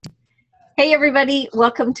Hey everybody,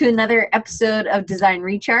 welcome to another episode of Design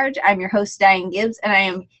Recharge. I'm your host, Diane Gibbs, and I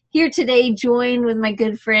am here today joined with my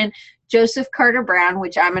good friend, Joseph Carter Brown,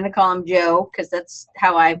 which I'm going to call him Joe because that's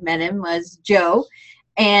how I met him, was Joe.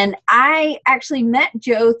 And I actually met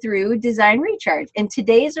Joe through Design Recharge. And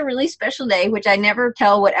today is a really special day, which I never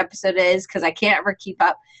tell what episode it is because I can't ever keep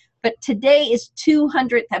up. But today is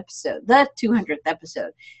 200th episode, the 200th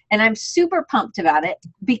episode. And I'm super pumped about it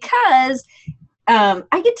because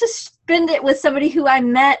I get to spend it with somebody who I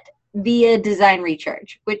met via Design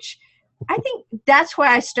Recharge, which I think that's why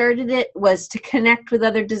I started it, was to connect with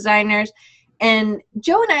other designers. And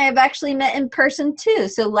Joe and I have actually met in person too.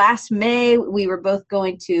 So last May, we were both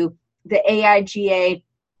going to the AIGA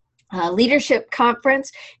Leadership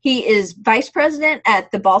Conference. He is vice president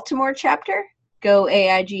at the Baltimore chapter. Go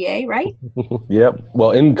AIGA, right? Yep.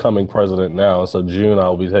 Well, incoming president now. So June,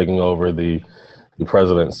 I'll be taking over the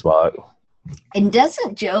president spot. And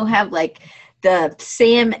doesn't Joe have like the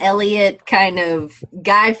Sam Elliott kind of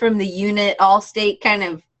guy from the unit, Allstate kind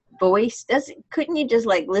of voice? Couldn't you just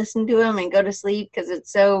like listen to him and go to sleep because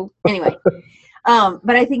it's so anyway?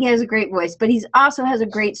 But I think he has a great voice. But he's also has a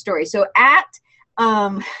great story. So at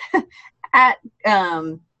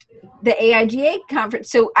the AIGA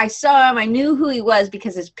conference, so I saw him. I knew who he was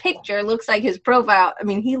because his picture looks like his profile. I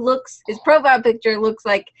mean, his profile picture looks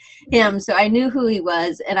like him. So I knew who he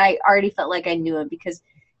was, and I already felt like I knew him because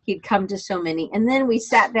he'd come to so many. And then we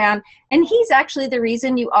sat down, and he's actually the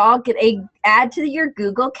reason you all get add to your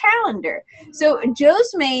Google Calendar. So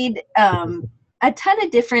Joe's made a ton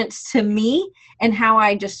of difference to me and how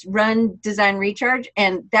I just run Design Recharge.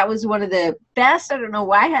 And that was one of the best. I don't know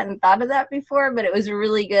why I hadn't thought of that before, but it was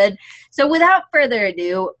really good. So without further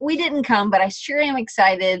ado, we didn't come, but I sure am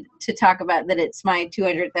excited to talk about that. It's my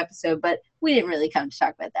 200th episode, but we didn't really come to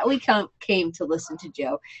talk about that. We came to listen to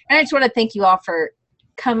Joe. And I just want to thank you all for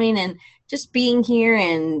coming and just being here,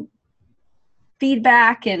 and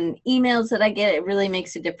feedback and emails that I get. It really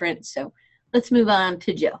makes a difference. So let's move on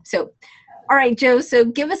to Joe. So all right, Joe, so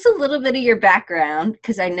give us a little bit of your background,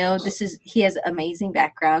 because I know he has amazing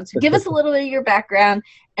background. So give us a little bit of your background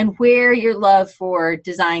and where your love for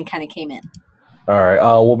design kind of came in. All right.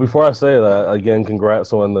 Well, before I say that, again,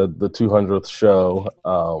 congrats on the 200th show.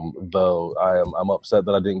 Though I'm upset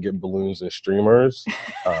that I didn't get balloons and streamers,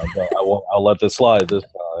 but I'll let this slide this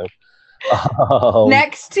time.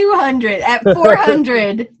 Next 200 at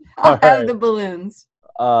 400, I'll have the balloons.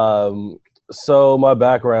 So my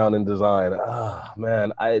background in design,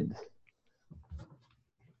 man, I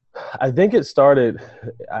think it started,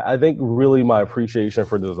 I think really my appreciation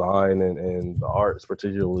for design and the arts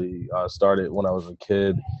particularly started when I was a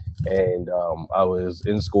kid, and I was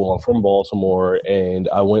in school. I'm from Baltimore, and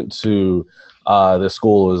I went to the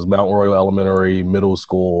school. It was Mount Royal Elementary Middle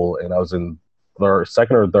School, and I was in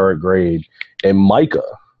second or third grade, and MICA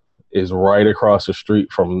is right across the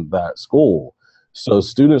street from that school. So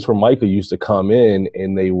students from MICA used to come in,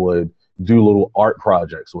 and they would do little art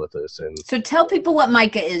projects with us. And so tell people what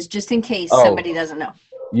MICA is, just in case somebody doesn't know.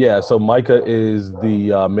 Yeah, so MICA is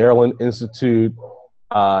the Maryland Institute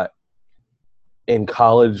in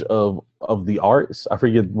College of the Arts. I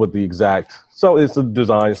forget what the exact. So it's a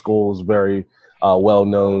design school. It's very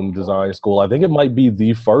well-known design school. I think it might be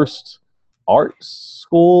the first art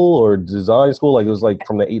school or design school. Like it was like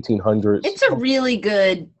from the 1800s. It's a really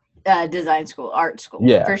good design school, art school,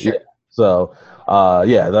 for sure. Yeah. So,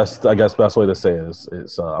 that's, I guess, best way to say it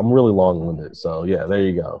is I'm really long-winded. So, yeah, there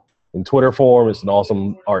you go. In Twitter form, it's an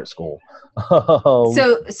awesome art school.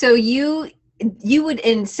 So you would,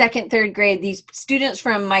 in second, third grade, these students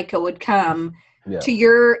from MICA would come to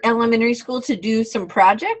your elementary school to do some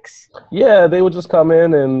projects? Yeah, they would just come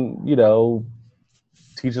in and,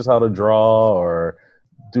 teach us how to draw or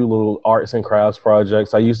do little arts and crafts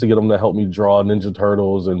projects. I used to get them to help me draw Ninja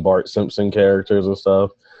Turtles and Bart Simpson characters and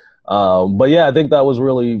stuff. But yeah, I think that was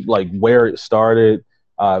really like where it started,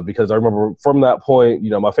 because I remember from that point,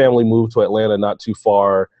 my family moved to Atlanta not too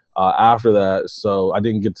far after that. So I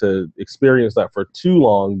didn't get to experience that for too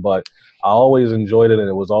long, but I always enjoyed it. And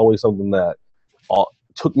it was always something that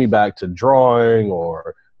took me back to drawing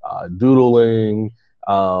or doodling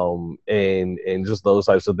and just those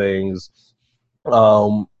types of things.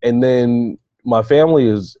 And then my family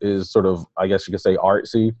is sort of, I guess you could say,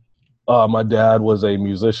 artsy. My dad was a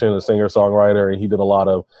musician, a singer-songwriter, and he did a lot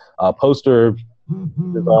of poster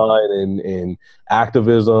design and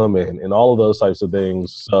activism and all of those types of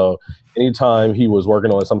things. So anytime he was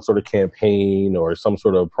working on some sort of campaign or some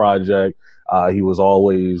sort of project, he was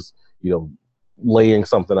always, laying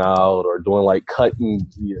something out or doing like cutting,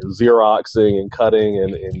 Xeroxing and cutting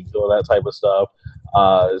and doing that type of stuff.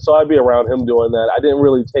 So I'd be around him doing that. I didn't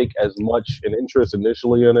really take as much an interest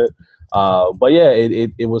initially in it. But yeah,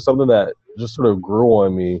 it was something that just sort of grew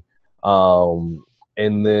on me.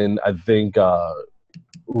 And then I think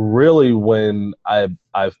really when I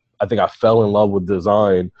think I fell in love with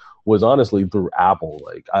design was honestly through Apple.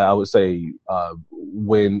 Like I would say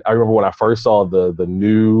when I remember when I first saw the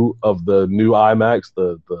new iMacs,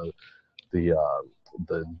 the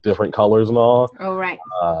different colors and all. Oh, right.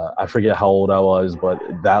 I forget how old I was, but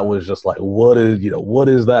that was just like, what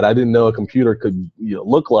is that? I didn't know a computer could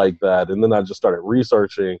look like that. And then I just started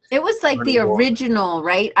researching. It was like the original,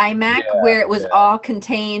 right? iMac, where it was all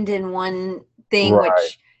contained in one thing,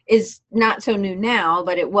 which is not so new now,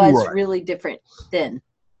 but it was really different then.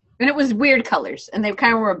 And it was weird colors, and they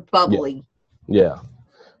kind of were bubbly. Yeah.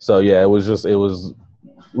 So yeah, it was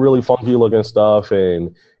really funky looking stuff,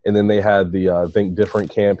 and then they had the I think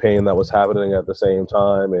different campaign that was happening at the same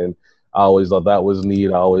time, and I always thought that was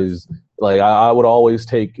neat. I would always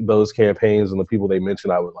take those campaigns and the people they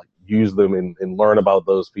mentioned, I would like use them and learn about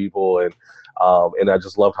those people, and I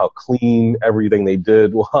just loved how clean everything they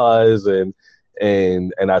did was, and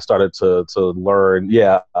I started to learn,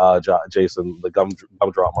 Jason, the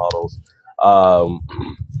gumdrop models.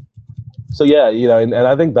 So yeah, and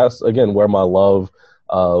I think that's again where my love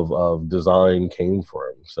of design came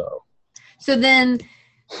from. So then,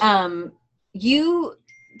 you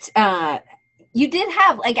did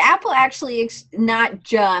have like Apple actually not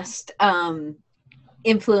just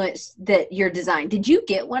influenced your design. Did you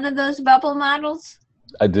get one of those bubble models?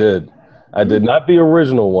 I did not the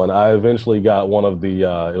original one. I eventually got one of the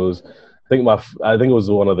I think it was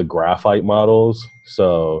one of the graphite models.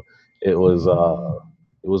 So it was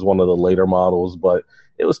one of the later models, but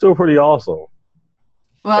it was still pretty awesome.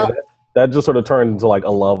 Well, that just sort of turned into like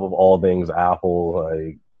a love of all things Apple,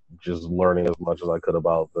 like just learning as much as I could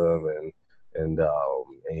about them, and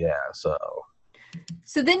yeah. So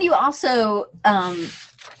then you also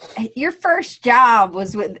your first job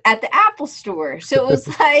was at the Apple Store. So it was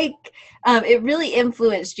like it really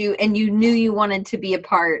influenced you, and you knew you wanted to be a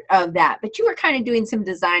part of that. But you were kind of doing some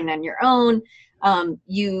design on your own.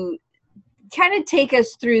 You kind of take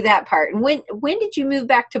us through that part. And when did you move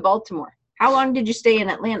back to Baltimore? How long did you stay in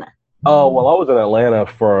Atlanta? Oh, well, I was in Atlanta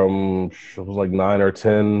from, it was like 9 or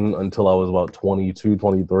 10 until I was about 22,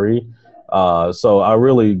 23. So I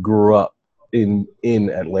really grew up in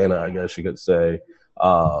Atlanta, I guess you could say.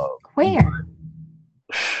 Where?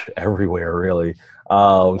 Everywhere, really.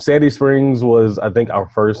 Sandy Springs was, I think, our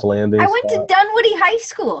first landing. I went to Dunwoody High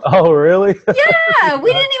School. Oh, really? Yeah,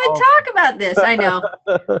 we didn't even talk about this. I know.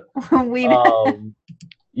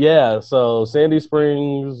 Yeah, so Sandy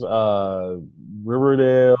Springs,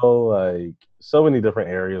 Riverdale, like so many different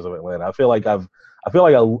areas of Atlanta. I feel like I've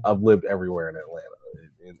lived everywhere in Atlanta,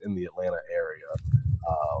 in the Atlanta area.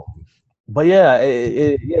 But yeah,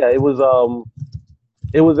 it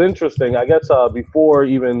was interesting. I guess before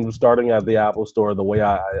even starting at the Apple Store, the way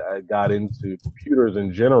I got into computers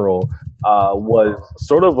in general was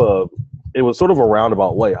sort of a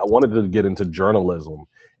roundabout way. I wanted to get into journalism,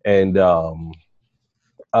 and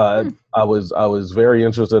I was very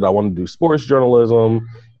interested. I wanted to do sports journalism,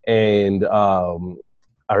 and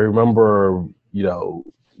I remember,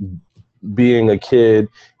 being a kid,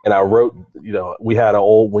 and I wrote, we had an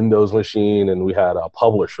old Windows machine, and we had a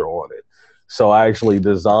publisher on it. So I actually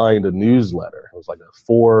designed a newsletter. It was like a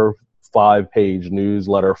 4-5 page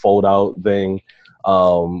newsletter fold out thing.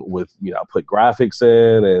 With, I put graphics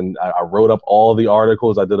in, and I wrote up all the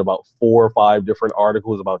articles. I did about 4 or 5 different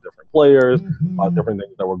articles about different players, about different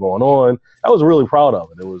things that were going on. I was really proud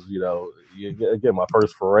of it. It was, again, my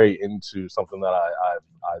first foray into something that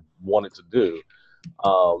I wanted to do.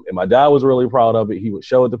 And my dad was really proud of it. He would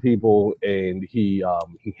show it to people, and he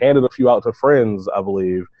handed a few out to friends, I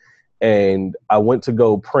believe. And I went to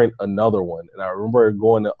go print another one. And I remember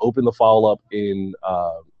going to open the file up in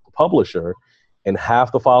Publisher, and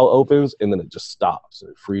half the file opens, and then it just stops.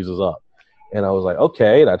 It freezes up. And I was like,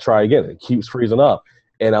 okay. And I try again. It keeps freezing up.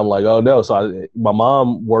 And I'm like, oh, no. So my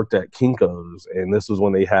mom worked at Kinko's, and this was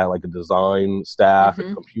when they had like a design staff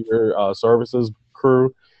and computer services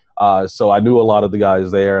crew. So I knew a lot of the guys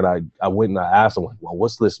there, and I went and I asked them, like, well,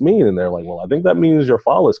 what's this mean? And they're like, well, I think that means your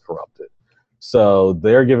file is corrupted. So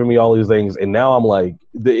they're giving me all these things, and now I'm like,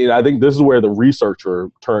 I think this is where the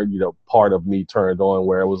researcher part of me turned on,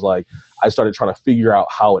 where it was like, I started trying to figure out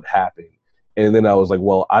how it happened. And then I was like,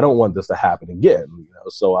 well, I don't want this to happen again.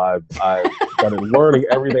 So I started learning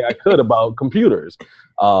everything I could about computers,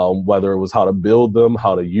 whether it was how to build them,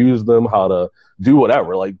 how to use them, how to do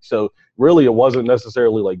whatever. Like, so really it wasn't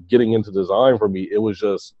necessarily like getting into design for me. It was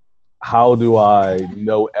just, how do I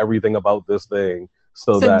know everything about this thing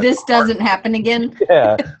so So that this doesn't happen again?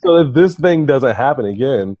 yeah, so that this thing doesn't happen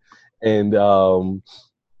again. And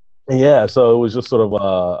yeah, so it was just sort of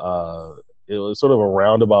it was sort of a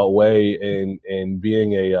roundabout way. And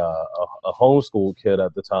being a homeschool kid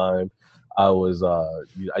at the time, I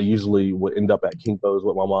usually would end up at Kinko's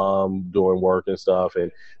with my mom doing work and stuff,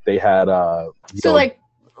 and they had So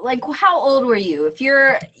like how old were you?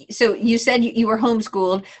 So you said you were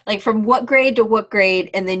homeschooled, like from what grade to what grade,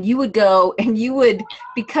 and then you would go and you would,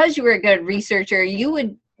 because you were a good researcher, you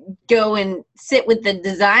would go and sit with the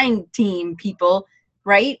design team people,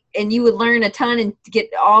 right? And you would learn a ton and get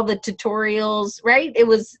all the tutorials, right? It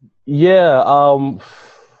was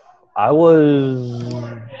I was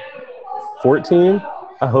 14.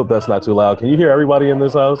 I hope that's not too loud. Can you hear everybody in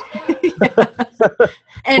this house?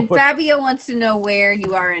 And Fabio wants to know where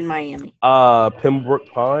you are in Miami. Pembroke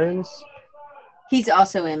Pines. He's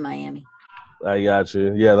also in Miami. I got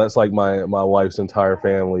you. Yeah, that's like my wife's entire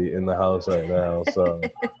family in the house right now. So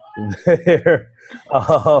there.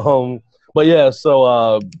 But yeah,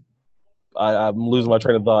 so I'm losing my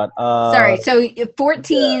train of thought. Sorry. So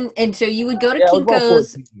 14, yeah. And so you would go to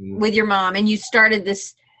Kinko's with your mom, and you started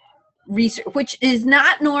this research, which is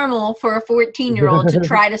not normal for a 14-year-old to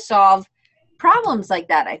try to solve problems like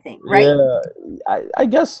that, I think, right? Yeah, I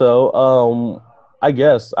guess so. I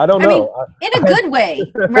guess. I don't know. In a good way,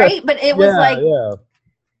 right? But it was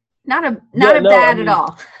not bad at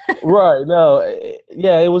all. Right. No.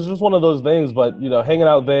 Yeah, it was just one of those things. But, hanging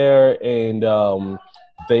out there, and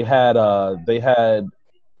they had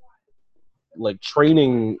like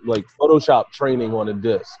training, like Photoshop training on a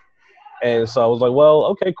disc. And so I was like, well,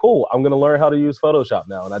 okay, cool. I'm going to learn how to use Photoshop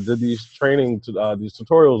now. And I did these these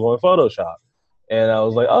tutorials on Photoshop. And I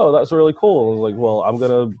was like, oh, that's really cool. I was like, well, I'm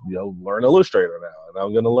going to learn Illustrator now. And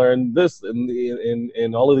I'm going to learn this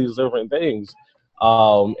and all of these different things.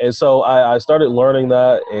 And so I started learning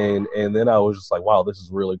that. And then I was just like, wow, this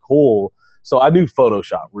is really cool. So I knew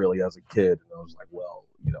Photoshop really as a kid. And I was like, well,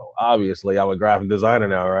 obviously I'm a graphic designer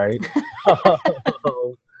now, right?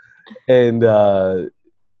 And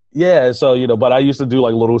yeah, so, but I used to do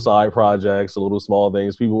like little side projects, little small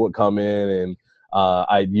things. People would come in, and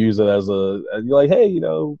I'd use it as like, hey,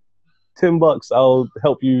 $10, I'll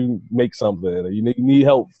help you make something. You need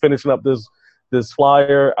help finishing up this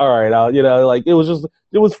flyer. All right, like it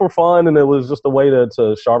was for fun, and it was just a way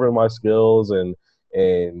to sharpen my skills and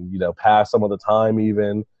pass some of the time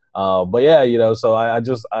even. But yeah, so I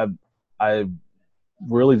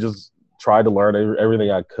really just tried to learn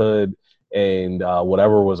everything I could. And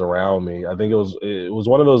whatever was around me. I think it was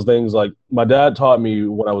one of those things, like my dad taught me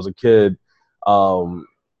when I was a kid,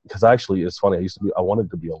 because actually it's funny, I wanted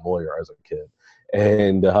to be a lawyer as a kid.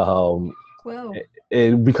 And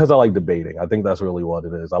and because I like debating. I think that's really what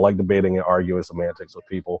it is. I like debating and arguing semantics with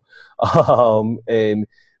people. And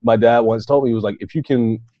my dad once told me, he was like, if you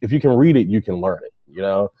can read it, you can learn it,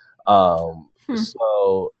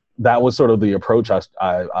 So that was sort of the approach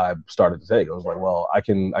I started to take. I was like, well, I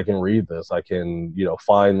can read this. I can,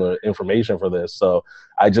 find the information for this. So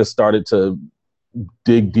I just started to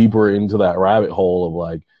dig deeper into that rabbit hole of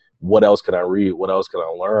like, what else can I read? What else can I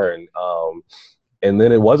learn? And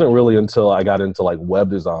then it wasn't really until I got into like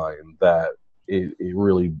web design that it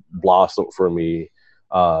really blossomed for me.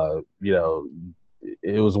 It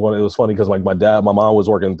was funny because like my mom was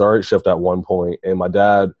working third shift at one point, and my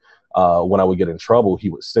dad, when I would get in trouble, he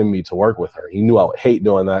would send me to work with her. He knew I would hate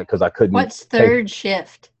doing that because I couldn't. What's third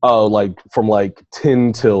shift? Oh, like from like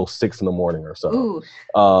 10 till 6 in the morning or so. Ooh.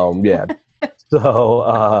 Yeah.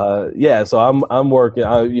 So so I'm working.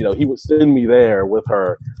 He would send me there with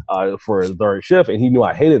her for his third shift, and he knew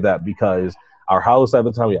I hated that because our house at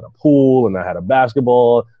the time, we had a pool, and I had a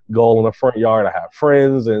basketball goal in the front yard. I had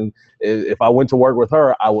friends, and if I went to work with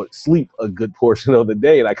her, I would sleep a good portion of the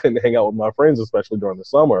day, and I couldn't hang out with my friends, especially during the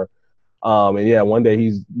summer. And yeah, one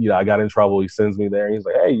day I got in trouble. He sends me there, and he's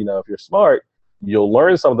like, hey, if you're smart, you'll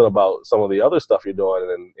learn something about some of the other stuff you're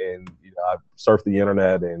doing. And I surfed the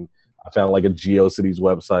internet, and I found like a GeoCities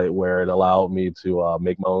website where it allowed me to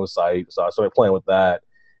make my own site. So I started playing with that,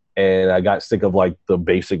 and I got sick of like the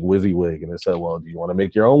basic WYSIWYG, and it said, well, do you want to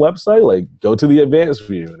make your own website? Like, go to the advanced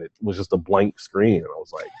view. And it was just a blank screen. And I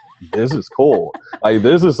was like, this is cool. Like,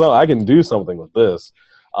 this is something, I can do something with this.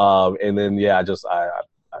 And then,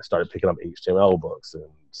 I started picking up HTML books and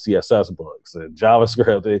CSS books and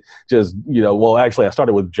JavaScript. It just, actually I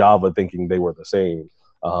started with Java thinking they were the same.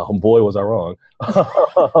 Boy, was I wrong.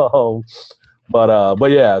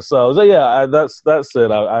 But yeah, so yeah, that's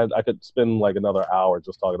it. I could spend like another hour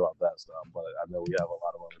just talking about that stuff, but I know we have a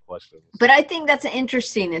lot of other questions. But I think that's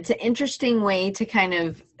interesting. It's an interesting way to kind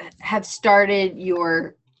of have started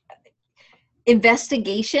your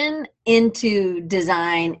investigation into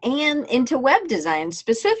design and into web design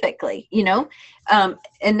specifically, and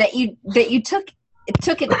that you took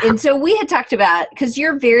it. And so we had talked about, because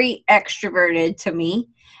you're very extroverted to me,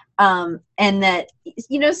 and that,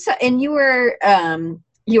 so, and you were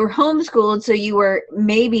homeschooled, so you were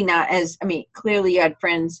maybe not as, clearly you had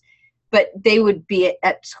friends, but they would be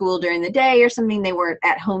at school during the day or something. They weren't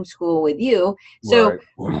at home school with you. So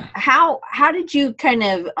right. How did you kind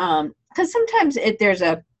of, because sometimes there's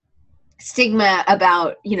a stigma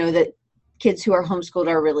about, that kids who are homeschooled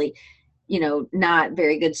are really, not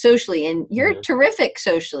very good socially, and you're terrific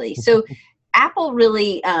socially. So Apple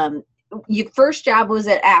really, your first job was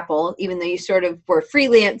at Apple, even though you sort of were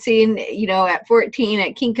freelancing, at 14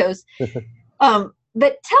 at Kinko's.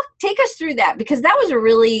 But take us through that, because that was a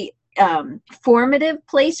really formative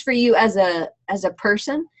place for you as a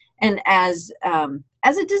person and as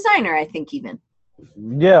a designer, I think, even.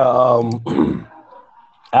 Yeah,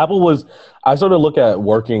 Apple was, I sort of look at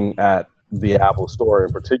working at the Apple store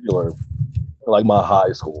in particular like my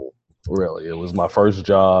high school, really. It was my first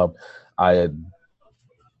job. I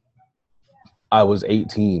was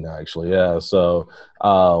 18 actually, yeah. So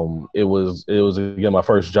it was again my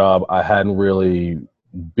first job. I hadn't really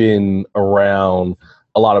been around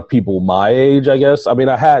a lot of people my age, I guess. I mean,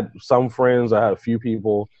 I had some friends, I had a few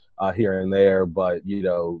people here and there, but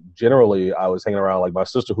generally I was hanging around like my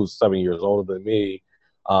sister, who's 7 years older than me.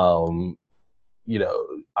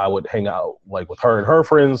 I would hang out like with her and her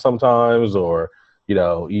friends sometimes, or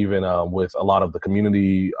even with a lot of the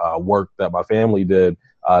community work that my family did.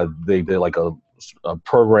 They did like a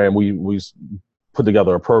program. We put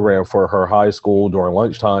together a program for her high school during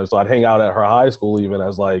lunchtime. So I'd hang out at her high school even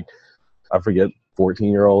as like, I forget,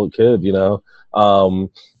 14-year-old kid,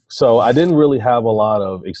 So I didn't really have a lot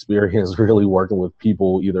of experience really working with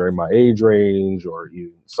people either in my age range or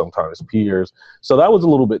even sometimes peers. So that was a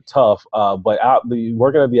little bit tough. But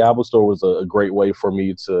working at the Apple Store was a great way for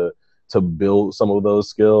me to build some of those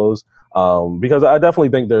skills. Because I definitely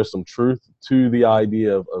think there's some truth to the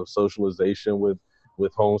idea of socialization with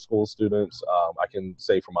homeschool students. I can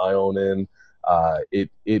say from my own end,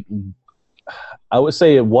 I would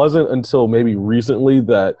say it wasn't until maybe recently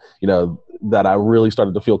that, that I really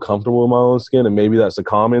started to feel comfortable in my own skin, and maybe that's a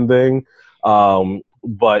common thing.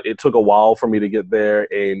 But it took a while for me to get there,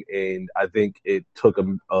 and I think it took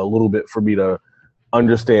a little bit for me to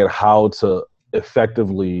understand how to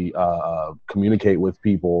effectively communicate with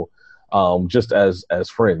people, just as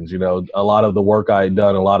friends. A lot of the work I had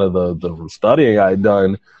done, a lot of the studying I had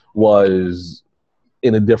done was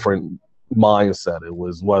in a different mindset. It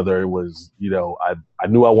was whether it was, I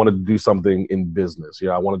knew I wanted to do something in business.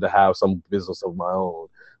 I wanted to have some business of my own.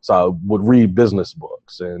 So I would read business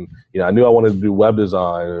books, and I knew I wanted to do web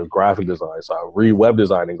design or graphic design. So I would read web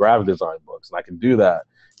design and graphic design books, and I could do that.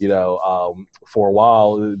 For a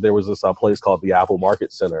while there was this place called the Apple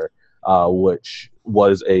Market Center, which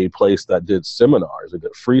was a place that did seminars. It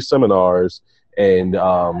did free seminars, and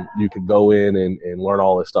you could go in and learn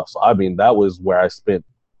all this stuff. So I mean, that was where I spent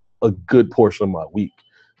a good portion of my week,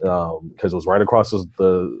 because it was right across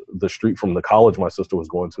the street from the college my sister was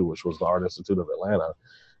going to, which was the Art Institute of Atlanta.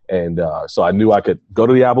 And so I knew I could go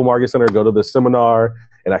to the Apple Market Center, go to the seminar,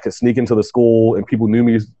 and I could sneak into the school, and people knew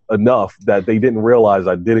me enough that they didn't realize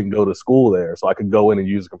I didn't go to school there. So I could go in and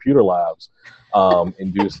use computer labs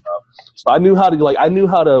and do stuff. So I knew how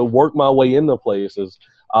to work my way into places.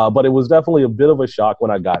 But it was definitely a bit of a shock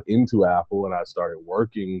when I got into Apple and I started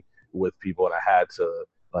working with people, and I had to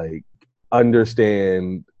like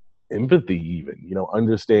understand empathy, even,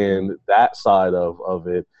 understand that side of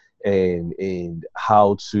it, and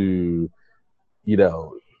how to,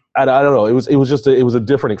 I don't know. It was a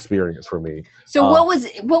different experience for me. So what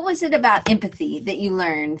was it about empathy that you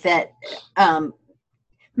learned that,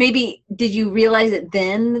 maybe did you realize it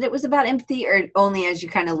then that it was about empathy, or only as you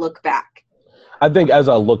kind of look back? I think as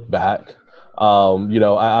I look back,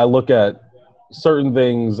 I look at certain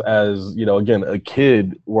things as, again, a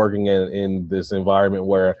kid working in this environment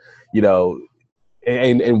where,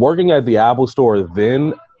 and working at the Apple Store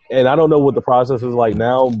then, and I don't know what the process is like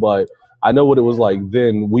now, but I know what it was like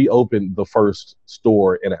then. We opened the first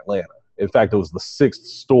store in Atlanta. In fact, it was the 6th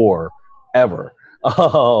store ever.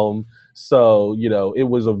 So, it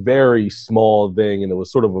was a very small thing, and it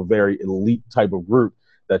was sort of a very elite type of group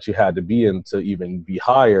that you had to be in to even be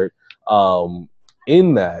hired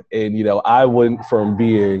in that. And, I went from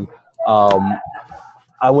being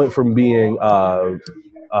I went from being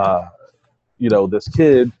this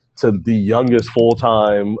kid to the youngest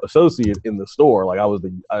full-time associate in the store. Like I was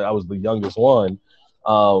the youngest one.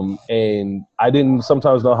 And I didn't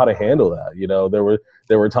sometimes know how to handle that.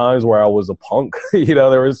 There were times where I was a punk.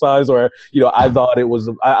 There were times where, I thought it was,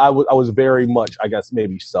 I was very much, I guess,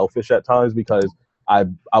 maybe selfish at times because I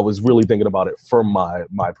was really thinking about it from my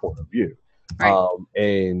point of view. Right.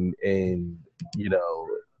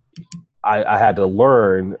 I had to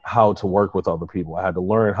learn how to work with other people. I had to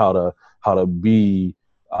learn how to be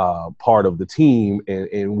part of the team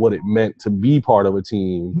and what it meant to be part of a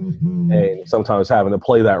team, and sometimes having to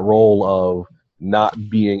play that role of not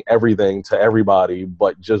being everything to everybody,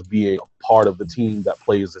 but just being a part of the team that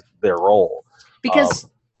plays their role.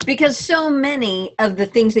 Because so many of the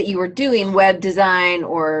things that you were doing, web design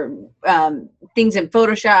or things in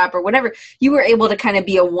Photoshop or whatever, you were able to kind of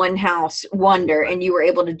be a one-house wonder and you were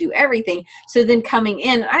able to do everything. So then coming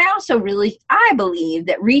in, I believe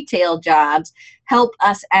that retail jobs help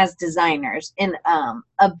us as designers in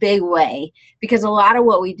a big way, because a lot of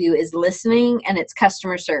what we do is listening and it's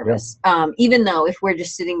customer service. Yeah. Even though if we're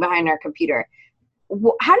just sitting behind our computer,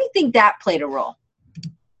 how do you think that played a role?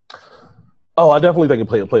 Oh, I definitely think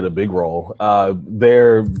it played a big role.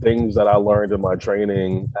 There are things that I learned in my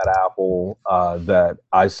training at Apple that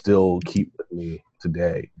I still keep with me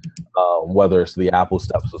today, whether it's the Apple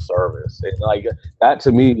Steps of Service. And like that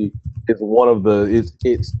to me is one of it's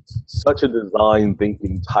such a design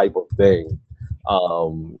thinking type of thing.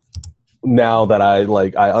 Now that I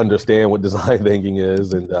understand what design thinking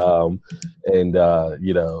is and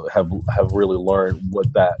have really learned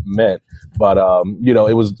what that meant. But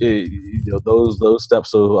those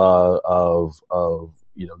steps of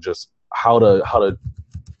just how to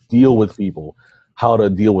deal with people, how to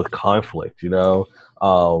deal with conflict. We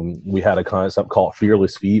had a concept called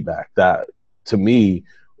fearless feedback that to me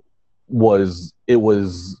was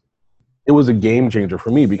a game changer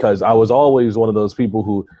for me, because I was always one of those people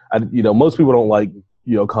who, most people don't like,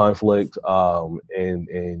 conflict.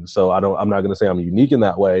 And so I'm not going to say I'm unique in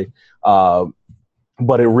that way.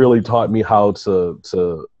 But it really taught me how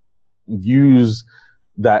to use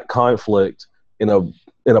that conflict in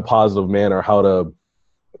a positive manner, how to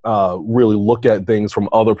really look at things from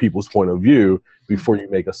other people's point of view before you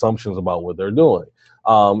make assumptions about what they're doing.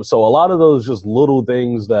 So a lot of those just little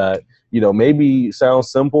things that, maybe sound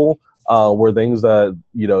simple, were things that,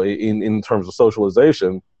 in terms of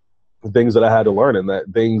socialization, things that I had to learn, and that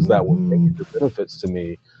things that were major benefits to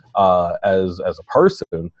me as a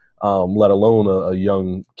person, let alone a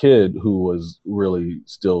young kid who was really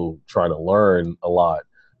still trying to learn a lot,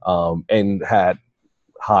 and had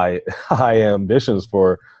high ambitions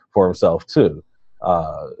for himself too.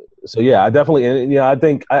 So yeah, I definitely, and I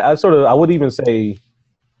think I I would even say,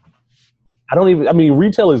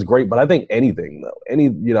 retail is great, but I think anything though,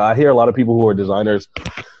 I hear a lot of people who are designers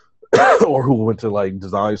or who went to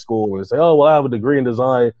design school and say, oh, well, I have a degree in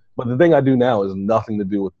design, but the thing I do now is nothing to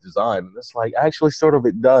do with design. And it's actually sort of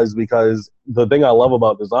it does, because the thing I love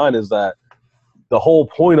about design is that the whole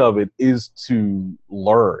point of it is to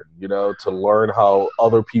learn, to learn how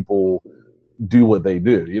other people do what they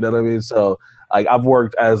do. You know what I mean? So I've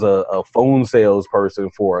worked as a phone salesperson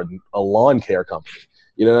for a lawn care company.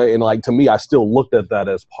 And to me, I still looked at that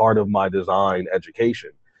as part of my design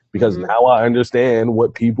education, because now I understand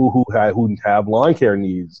what people who have lawn care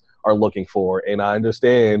needs are looking for, and I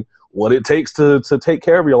understand what it takes to take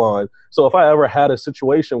care of your lawn. So if I ever had a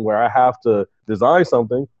situation where I have to design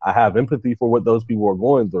something, I have empathy for what those people are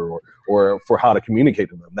going through, or for how to communicate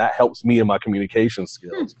to them. That helps me in my communication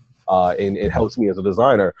skills, and it helps me as a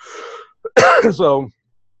designer. So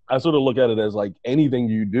I sort of look at it as anything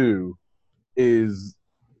you do is,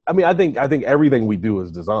 I think everything we do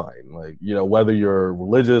is design. Whether you're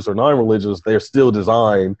religious or non-religious, they're still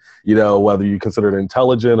design. Whether you consider it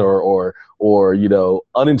intelligent or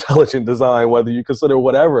unintelligent design, whether you consider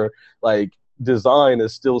whatever, design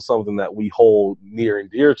is still something that we hold near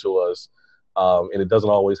and dear to us. And it doesn't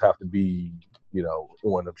always have to be,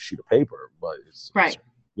 on a sheet of paper, but it's right.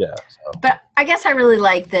 Yeah. So. But I guess I really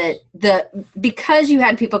like that because you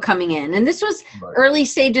had people coming in, and this was early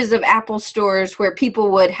stages of Apple stores where people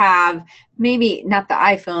would have maybe not the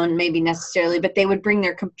iPhone, maybe necessarily, but they would bring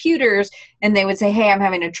their computers and they would say, hey, I'm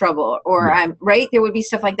having a trouble, or I'm right. There would be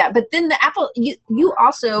stuff like that. But then the Apple, you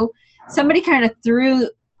also, somebody kind of threw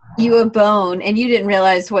you a bone and you didn't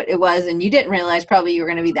realize what it was, and you didn't realize probably you were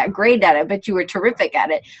going to be that great at it, but you were terrific at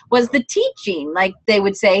it, was the teaching. They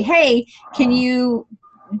would say, hey, can you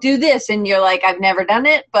do this? And you're like, I've never done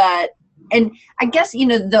it, but and I guess, you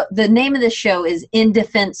know, the name of the show is In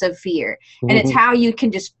Defense of Fear. And it's how you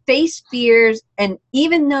can just face fears. And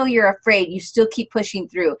even though you're afraid, you still keep pushing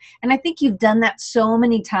through. And I think you've done that so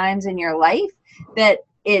many times in your life that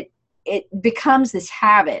it becomes this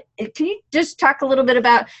habit. Can you just talk a little bit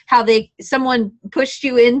about how someone pushed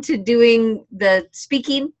you into doing the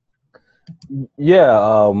speaking?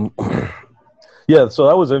 Yeah. Yeah, so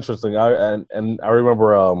that was interesting. I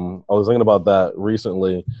remember I was thinking about that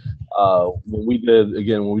recently. When we did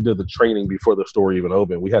the training before the store even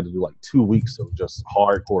opened, we had to do like 2 weeks of just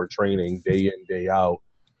hardcore training, day in, day out,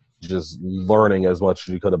 just learning as much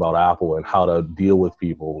as you could about Apple and how to deal with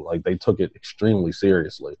people. Like, they took it extremely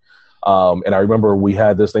seriously. And I remember we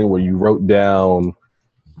had this thing where you wrote down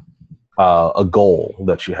a goal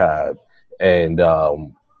that you had, and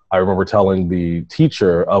I remember telling the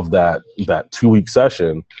teacher of that 2 week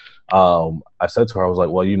session, I said to her, I was like,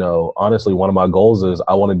 well, you know, honestly, one of my goals is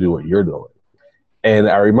I want to do what you're doing. And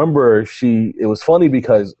I remember it was funny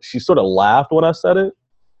because she sort of laughed when I said it.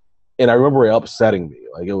 And I remember it upsetting me.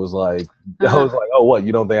 Like, it was like, I was like, oh, what,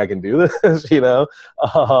 you don't think I can do this? You know?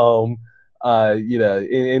 You know,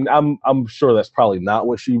 and I'm sure that's probably not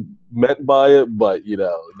what she meant by it, but, you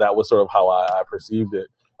know, that was sort of how I perceived it.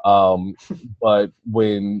 But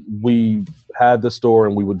when we had the store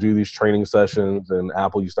and we would do these training sessions, and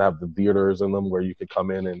Apple used to have the theaters in them where you could come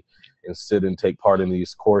in and sit and take part in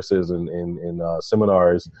these courses and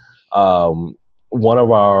seminars, one of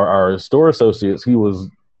our store associates, he was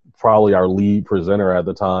probably our lead presenter at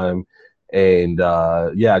the time. And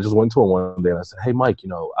I just went to him one day and I said, hey, Mike, you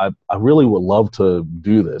know, I really would love to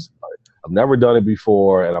do this. I've never done it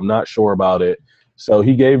before and I'm not sure about it. So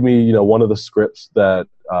he gave me, you know, one of the scripts that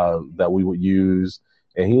we would use.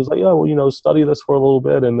 And he was like, yeah, well, you know, study this for a little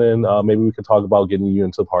bit. And then maybe we could talk about getting you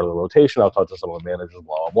into part of the rotation. I'll talk to some of the managers,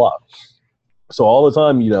 blah, blah, blah. So all the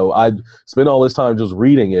time, you know, I'd spend all this time just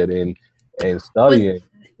reading it and studying.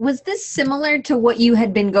 Was this similar to what you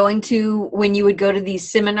had been going to when you would go to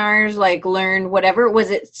these seminars, like learn whatever? Was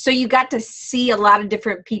it, so you got to see a lot of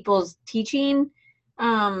different people's teaching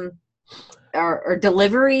or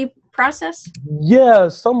delivery process? Yeah,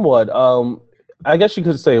 somewhat. I guess you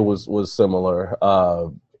could say it was similar.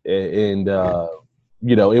 You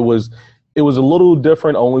know, it was a little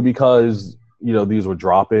different only because, you know, these were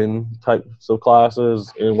drop-in types of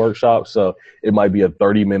classes and workshops. So it might be a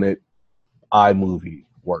 30-minute iMovie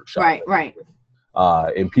workshop. Right.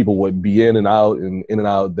 And people would be in and out.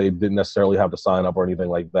 They didn't necessarily have to sign up or anything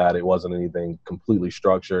like that. It wasn't anything completely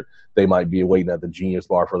structured. They might be waiting at the Genius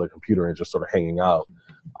Bar for the computer and just sort of hanging out.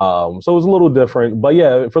 So it was a little different, but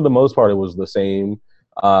yeah, for the most part, it was the same.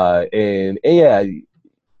 And yeah,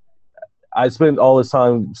 I spent all this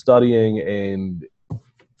time studying, and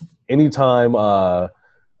anytime I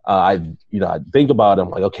think about it, I'm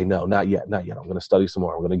like, okay, no, not yet. I'm going to study some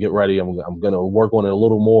more. I'm going to get ready. I'm going to work on it a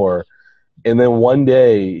little more. And then one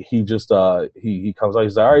day he just he comes out.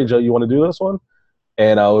 He's like, all right, Joe, you want to do this one?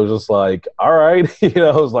 And I was just like, all right, you know,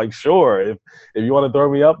 I was like, sure, if you want to throw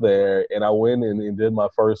me up there. And I went and did my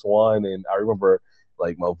first one. And I remember,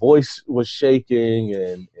 like, my voice was shaking,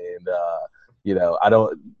 and you know,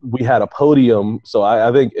 we had a podium. So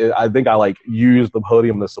I think I like used the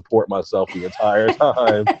podium to support myself the entire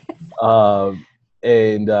time.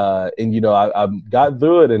 And you know, I got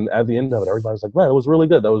through it. And at the end of it, everybody's like, man, it was really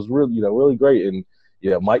good. That was really, you know, really great. And, you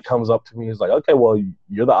know, Mike comes up to me. He's like, okay, well,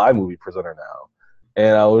 you're the iMovie presenter now.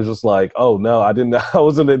 And I was just like, oh no, that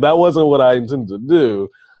wasn't what I intended to do.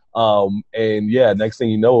 And yeah, next thing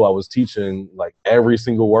you know, I was teaching like every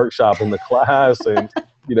single workshop in the class. And,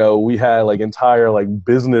 you know, we had like entire like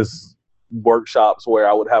business workshops where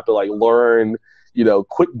I would have to like learn, you know,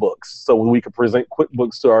 QuickBooks, so we could present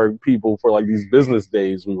QuickBooks to our people for like these business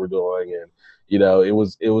days we were doing. And, you know, it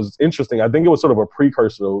was interesting. I think it was sort of a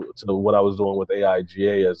precursor to what I was doing with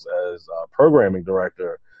AIGA as a programming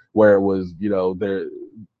director, where it was, you know,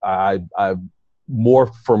 I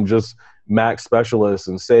morphed from just Mac specialist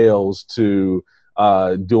and sales to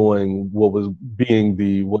doing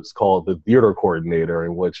what's called the theater coordinator,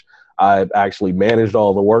 in which I actually managed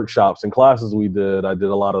all the workshops and classes we did. I did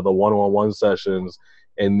a lot of the one-on-one sessions,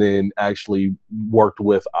 and then actually worked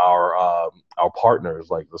with our partners,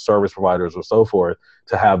 like the service providers or so forth,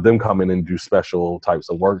 to have them come in and do special types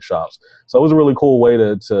of workshops. So it was a really cool way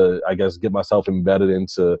to I guess, get myself embedded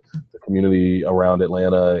into the community around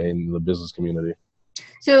Atlanta and the business community.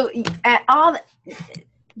 So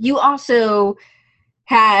you also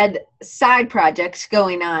had side projects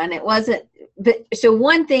going on. It wasn't, but so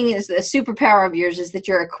one thing is, the superpower of yours is that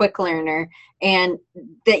you're a quick learner and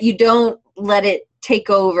that you don't let it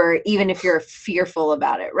take over, even if you're fearful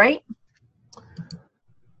about it, right?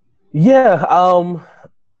 Yeah.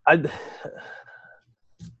 I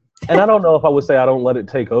and I don't know if I would say I don't let it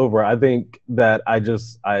take over. I think that I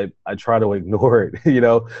try to ignore it.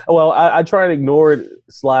 Well, I try to ignore it.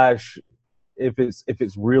 Slash, if it's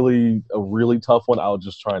really a really tough one, I'll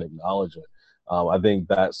just try and acknowledge it. I think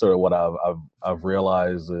that's sort of what I've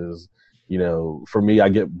realized is, for me, I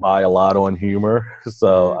get by a lot on humor,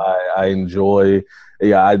 so Mm. I enjoy.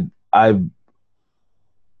 Yeah, I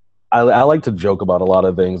like to joke about a lot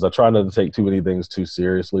of things. I try not to take too many things too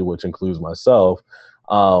seriously, which includes myself.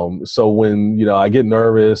 So when I get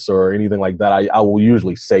nervous or anything like that, I will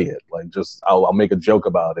usually say it. Like, just I'll make a joke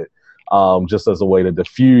about it, just as a way to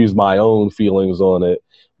diffuse my own feelings on it.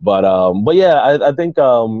 But yeah, I think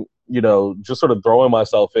just sort of throwing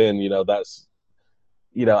myself in. That's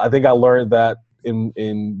I think I learned that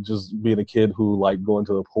in just being a kid who liked going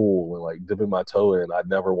to the pool and like dipping my toe in. I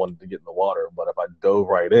never wanted to get in the water, but if I dove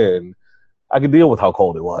right in, I could deal with how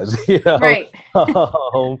cold it was. Right.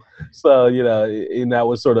 So and that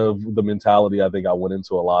was sort of the mentality I think I went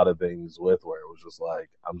into a lot of things with, where it was just like,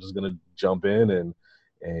 I'm just gonna jump in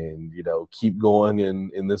and keep going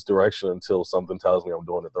in this direction until something tells me I'm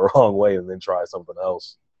doing it the wrong way, and then try something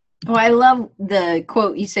else. Well, I love the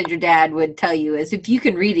quote you said your dad would tell you is, if you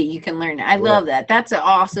can read it, you can learn it. I Yeah. love that. That's an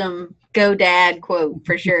awesome go dad quote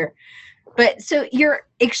for sure. But so you're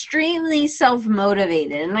extremely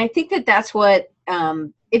self-motivated. And I think that that's what,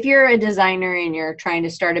 if you're a designer and you're trying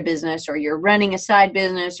to start a business, or you're running a side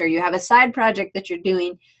business, or you have a side project that you're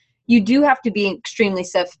doing, you do have to be extremely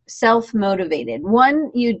self-motivated.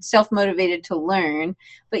 One, you self-motivated to learn,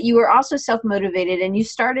 but you were also self-motivated and you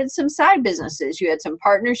started some side businesses. You had some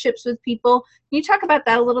partnerships with people. Can you talk about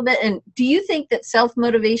that a little bit? And do you think that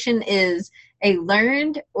self-motivation is a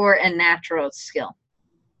learned or a natural skill?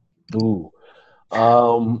 Ooh.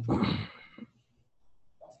 Um,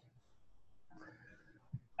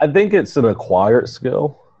 I think it's an acquired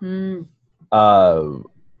skill. Mm. Uh,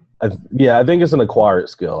 yeah, I think it's an acquired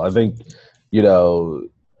skill. I think, you know,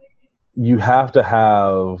 you have to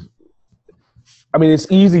have. I mean, it's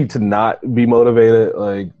easy to not be motivated.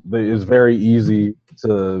 Like, it's very easy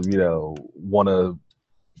to, want to,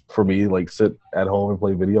 for me, like, sit at home and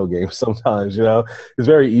play video games sometimes. It's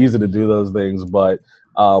very easy to do those things, but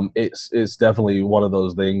it's definitely one of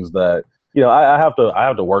those things that I have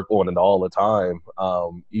to work on it all the time.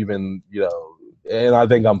 Even and I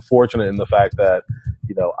think I'm fortunate in the fact that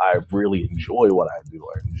I really enjoy what I do.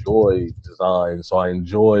 I enjoy design, so I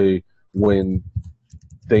enjoy when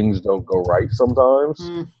things don't go right sometimes,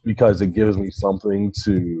 Mm. because it gives me something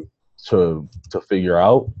to figure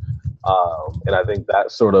out. And I think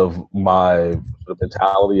that's sort of my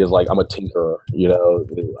mentality, is like, I'm a tinkerer.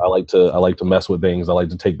 I like to mess with things. I like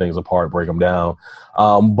to take things apart, break them down.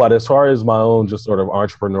 But as far as my own just sort of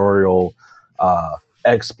entrepreneurial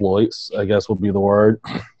exploits, I guess would be the word.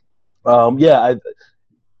 Yeah,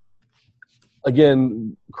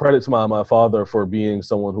 again, credit to my father for being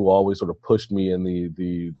someone who always sort of pushed me in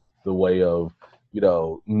the way of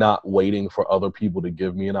not waiting for other people to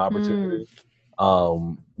give me an opportunity.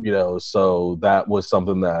 So that was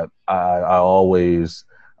something that I always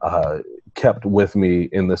kept with me,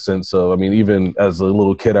 in the sense of, I mean, even as a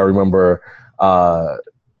little kid, I remember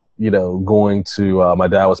going to, my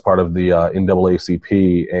dad was part of the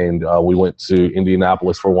NAACP, and we went to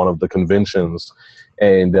Indianapolis for one of the conventions,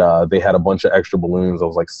 and they had a bunch of extra balloons. I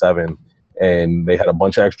was like 7, and they had a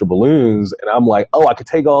bunch of extra balloons, and I'm like, oh, I could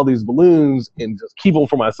take all these balloons and just keep them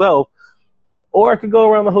for myself, or I could go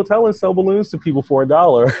around the hotel and sell balloons to people for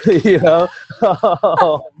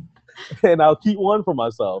 $1, and I'll keep one for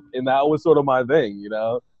myself. And that was sort of my thing. And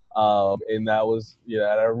that was, and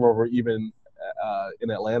I remember even in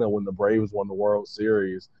Atlanta when the Braves won the World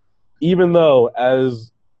Series, even though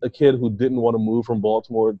as a kid who didn't want to move from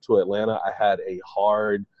Baltimore to Atlanta, I had a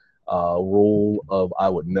hard rule of I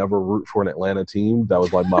would never root for an Atlanta team. That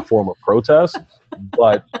was like my form of protest.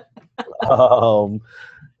 But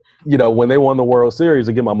when they won the World Series,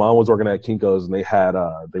 again, my mom was working at Kinko's, and they had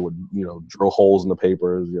they would drill holes in the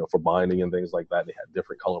papers, for binding and things like that. And they had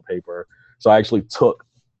different color paper, so I actually took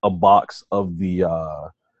a box of the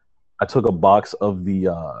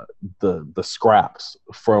the scraps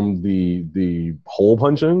from the hole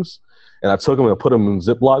punchings, and I took them and put them in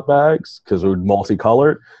Ziploc bags because they were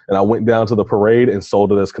multicolored. And I went down to the parade and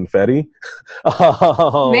sold it as confetti.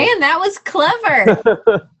 Man, that was clever.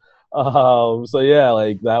 So yeah,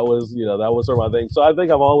 like that was sort of my thing. So I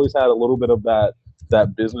think I've always had a little bit of that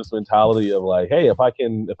business mentality of like, hey, if I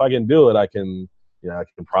can do it, I can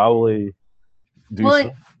probably do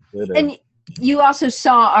Well, something. and you also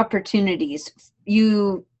saw opportunities.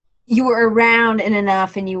 You you were around in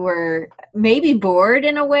enough, and you were maybe bored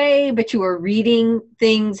in a way, but you were reading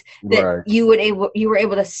things that Right. you were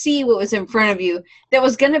able to see what was in front of you that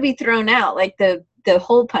was going to be thrown out, like the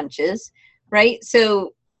hole punches, right?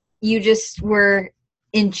 So you just were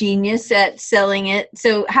ingenious at selling it.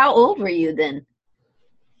 So how old were you then?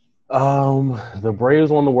 The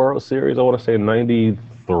Braves won the World Series, I want to say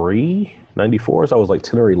 93, 94. So I was like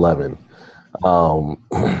 10 or 11. Um,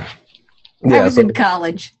 I yeah, was in so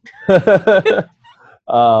college.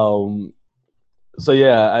 um so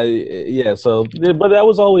yeah, but that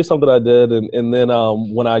was always something I did, and then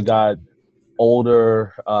when I got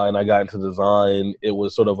older and I got into design, it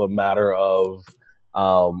was sort of a matter of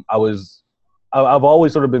I've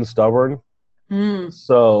always sort of been stubborn. Mm.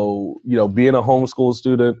 So, being a homeschool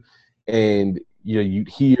student, and you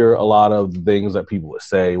hear a lot of the things that people would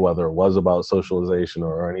say, whether it was about socialization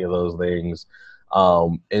or any of those things.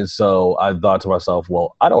 And so I thought to myself,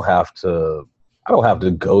 well, I don't have to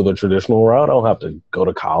go the traditional route. I don't have to go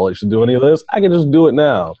to college to do any of this. I can just do it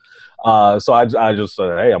now. So I just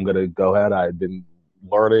said, hey, I'm going to go ahead. I've been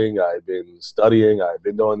learning. I've been studying. I've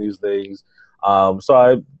been doing these things. So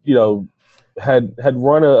I, had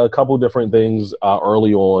run a couple different things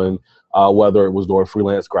early on, whether it was doing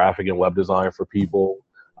freelance graphic and web design for people,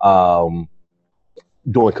 um,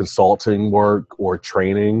 doing consulting work or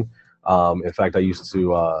training. In fact, I used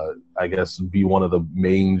to, I guess, be one of the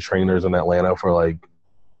main trainers in Atlanta for like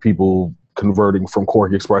people converting from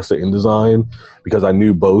Quark Express to InDesign because I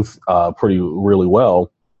knew both really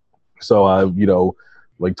well. So I,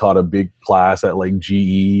 like taught a big class at like GE.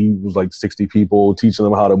 It was like 60 people, teaching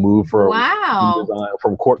them how to move from Wow. InDesign,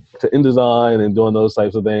 from Quark to InDesign, and doing those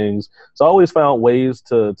types of things. So I always found ways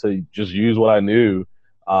to just use what I knew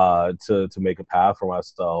to make a path for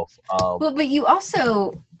myself. Well, but you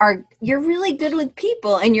also you're really good with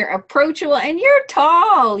people, and you're approachable, and you're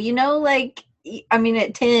tall, like, I mean,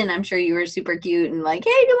 at 10, I'm sure you were super cute and like,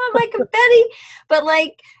 hey, do you want my confetti? But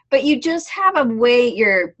like, but you just have a way,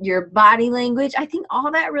 your body language, I think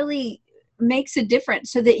all that really makes a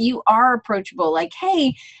difference so that you are approachable. Like,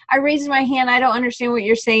 hey, I raised my hand, I don't understand what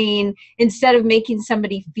you're saying, instead of making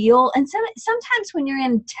somebody feel. And sometimes when you're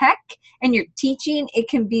in tech and you're teaching, it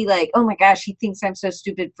can be like, oh my gosh, he thinks I'm so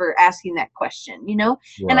stupid for asking that question. And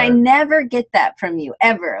I Right. never get that from you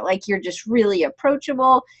ever. Like, you're just really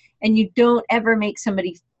approachable, and you don't ever make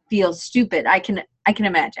somebody feel stupid. I can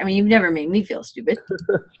imagine. I mean, you've never made me feel stupid.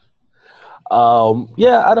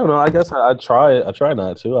 Yeah, I don't know. I guess I try. I try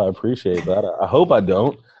not to. I appreciate that. I hope I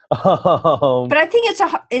don't. um, But I think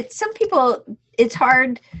it's some people, it's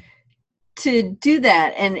hard to do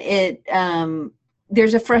that, and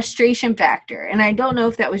there's a frustration factor. And I don't know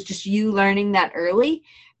if that was just you learning that early.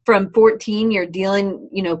 From 14, you're dealing,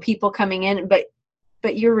 people coming in, but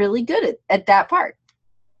you're really good at that part.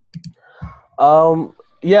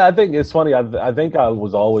 yeah, I think it's funny. I think I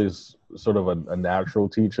was always sort of a natural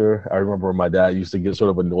teacher. I remember my dad used to get sort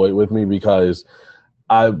of annoyed with me because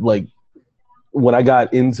I like when I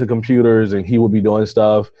got into computers and he would be doing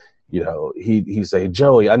stuff, he'd say,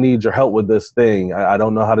 Joey, I need your help with this thing. I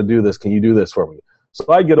don't know how to do this. Can you do this for me? So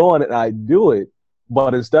I get on and I do it.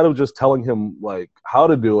 But instead of just telling him like how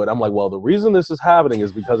to do it, I'm like, well, the reason this is happening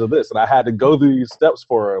is because of this. And I had to go through these steps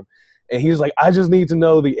for him. And he's like, I just need to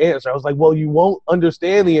know the answer. I was like, well, you won't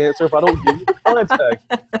understand the answer if I don't give you the context.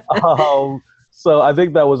 So I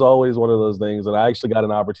think that was always one of those things. And I actually got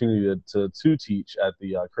an opportunity to teach at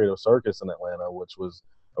the Creative Circus in Atlanta, which was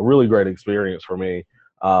a really great experience for me,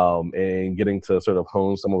 and getting to sort of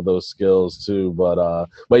hone some of those skills too. But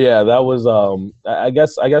yeah, that was I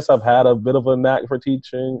guess I've had a bit of a knack for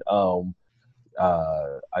teaching.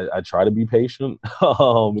 I try to be patient.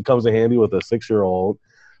 It comes in handy with a 6-year-old.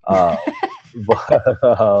 Uh, but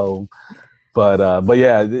but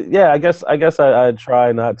yeah. I guess I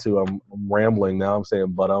try not to. I'm rambling now. I'm saying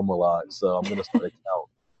but a lot, so I'm gonna start a count.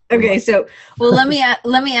 Okay, so well, let me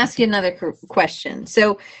ask you another question.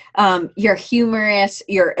 So, you're humorous.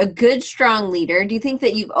 You're a good, strong leader. Do you think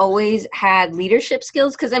that you've always had leadership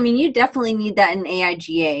skills? Because I mean, you definitely need that in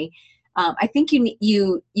AIGA. I think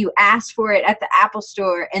you asked for it at the Apple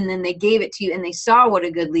Store, and then they gave it to you, and they saw what a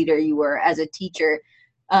good leader you were as a teacher.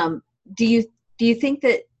 Do you think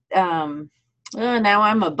that? Now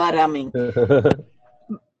I'm a butt. I mean, but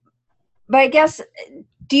I guess,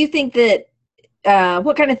 do you think that?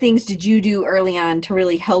 What kind of things did you do early on to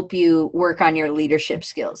really help you work on your leadership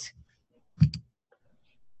skills?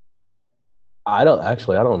 I don't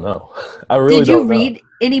know. I really Did you don't know. read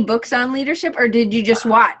any books on leadership, or did you just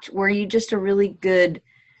watch? Were you just a really good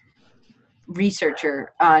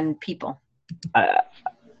researcher on people? I,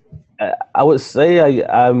 I would say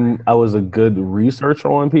I was a good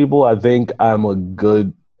researcher on people. I think I'm a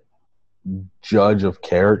good judge of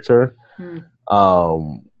character. Hmm.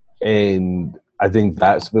 And I think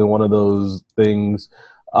that's been one of those things.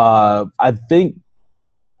 I think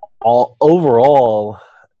all overall,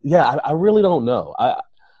 yeah, I really don't know.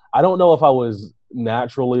 I don't know if I was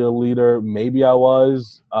naturally a leader. Maybe I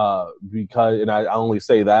was, because, and I only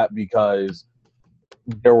say that because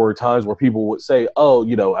there were times where people would say, "Oh,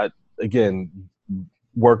 again,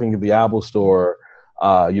 working at the Apple Store,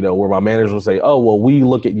 where my manager would say, "Oh, well, we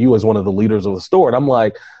look at you as one of the leaders of the store," and I'm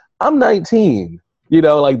like, "I'm 19."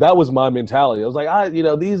 Like that was my mentality. I was like,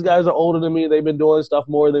 these guys are older than me. They've been doing stuff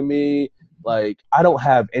more than me. Like, I don't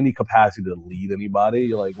have any capacity to lead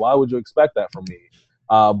anybody. Like, why would you expect that from me?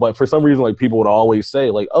 But for some reason, like people would always say,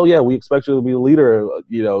 like, "Oh yeah, we expect you to be a leader,"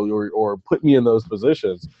 or put me in those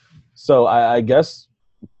positions. So I guess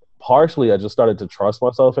partially I just started to trust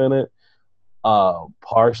myself in it.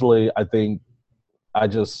 Partially, I think I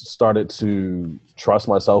just started to trust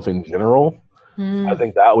myself in general. I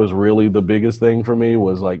think that was really the biggest thing for me,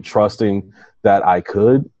 was like trusting that I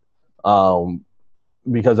could. Um,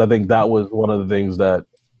 because I think that was one of the things that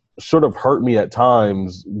sort of hurt me at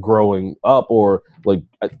times growing up, or like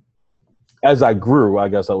as I grew, I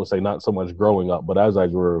guess I would say, not so much growing up, but as I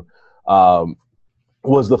grew, um,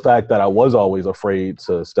 was the fact that I was always afraid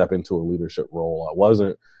to step into a leadership role. I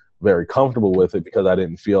wasn't very comfortable with it because I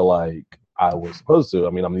didn't feel like I was supposed to. I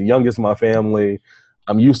mean, I'm the youngest in my family.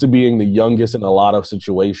 I'm used to being the youngest in a lot of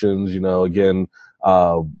situations. Again,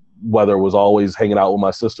 whether it was always hanging out with my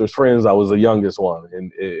sister's friends, I was the youngest one.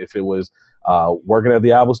 And if it was working at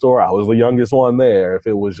the Apple Store, I was the youngest one there. If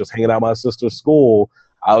it was just hanging out at my sister's school,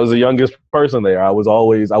 I was the youngest person there. I was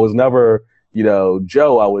never,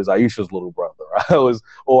 Joe. I was Aisha's little brother. I was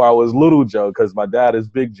little Joe because my dad is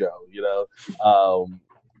Big Joe.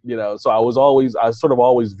 So I sort of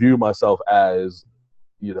always viewed myself as,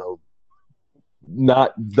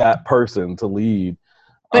 not that person to lead.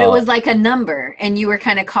 But it was like a number, and you were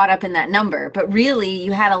kind of caught up in that number. But really,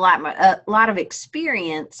 you had a lot of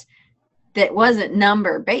experience that wasn't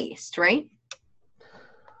number based, right?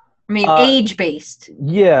 I mean, age based.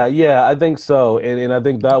 Yeah, I think so, and I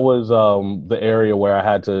think that was the area where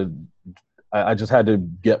I just had to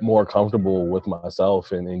get more comfortable with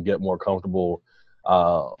myself and get more comfortable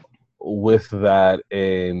with that,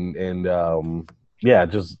 and yeah,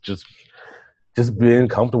 just being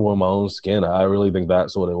comfortable in my own skin. I really think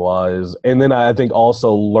that's what it was. And then I think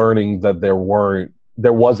also learning that there wasn't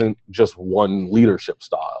just one leadership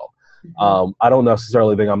style. Mm-hmm. I don't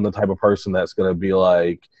necessarily think I'm the type of person that's going to be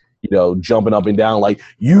like, jumping up and down, like,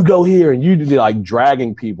 you go here and you do, like,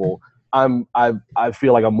 dragging people. I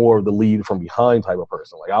feel like I'm more of the lead from behind type of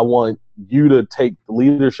person. Like, I want you to take the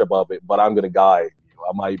leadership of it, but I'm going to guide you.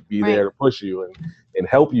 I might be there to push you and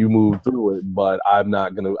help you move through it, but I'm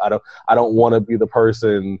not going to, I don't want to be the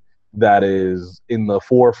person that is in the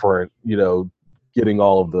forefront, getting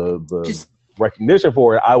all of the recognition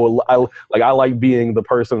for it. I like being the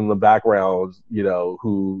person in the background,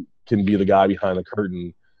 who can be the guy behind the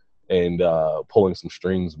curtain and pulling some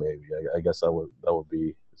strings, maybe. I guess that would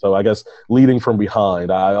be. So I guess leading from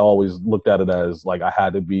behind, I always looked at it as like I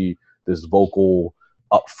had to be this vocal,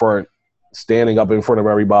 upfront, standing up in front of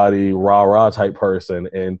everybody, rah type person,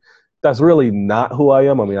 and that's really not who I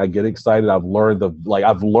am. I mean, I get excited. I've learned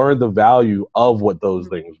the value of what those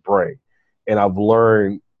things bring, and I've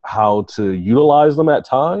learned how to utilize them at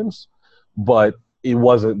times, but it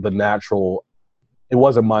wasn't my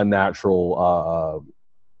natural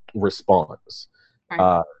response.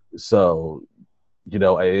 Right. So,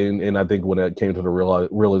 and I think when it came to the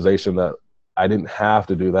realization that I didn't have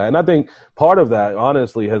to do that, and I think part of that,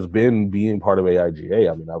 honestly, has been being part of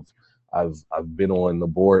AIGA. I mean, I've been on the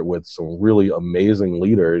board with some really amazing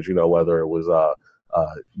leaders. Whether it was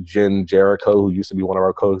Jen Jericho, who used to be one of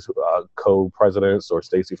our co-presidents, or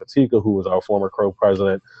Stacy Fatika, who was our former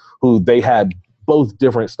co-president, who they had both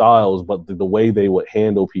different styles, but the way they would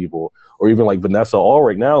handle people, or even like Vanessa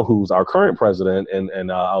Ulrich now, who's our current president,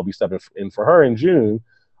 and I'll be stepping in for her in June.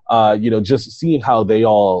 Just seeing how they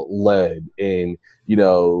all led, and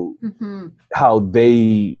Mm-hmm. how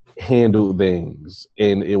they handle things,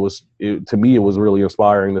 and to me it was really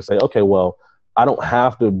inspiring to say, okay, well, I don't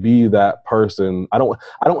have to be that person. I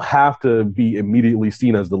don't have to be immediately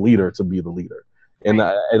seen as the leader to be the leader. And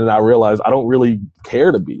Right. And then I realized I don't really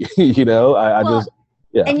care to be. I just,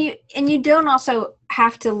 yeah. And you don't also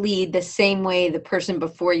have to lead the same way the person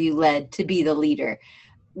before you led to be the leader.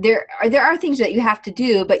 there are things that you have to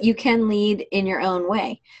do, but you can lead in your own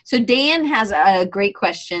way. So Dan has a great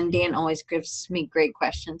question. Dan always gives me great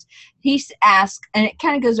questions. He's asked, and it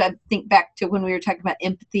kind of goes, I think, back to when we were talking about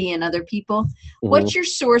empathy and other people. Mm-hmm. What's your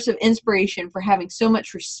source of inspiration for having so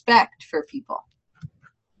much respect for people?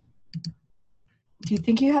 Do you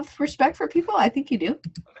think you have respect for people? I think you do.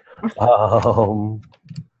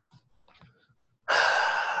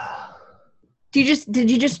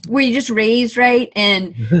 Were you just raised right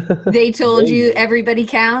and they told you everybody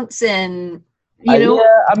counts and Yeah,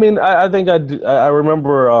 I mean, I think I do. I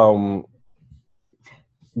remember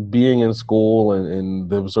being in school and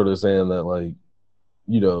them sort of saying that, like,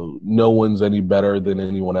 no one's any better than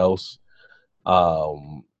anyone else.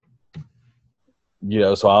 So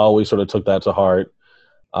I always sort of took that to heart.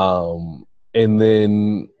 And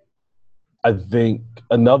then I think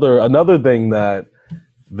another thing that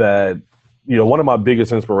one of my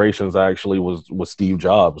biggest inspirations actually was Steve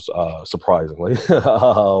Jobs, surprisingly.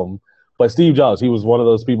 But Steve Jobs, he was one of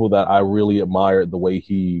those people that I really admired the way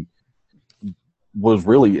he was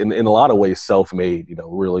really, in a lot of ways, self-made,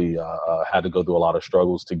 really had to go through a lot of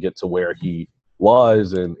struggles to get to where he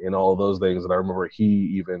was and all of those things. And I remember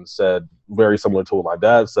he even said, very similar to what my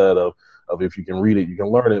dad said, of if you can read it, you can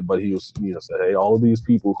learn it. But he was, said, hey, all of these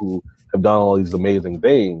people who have done all these amazing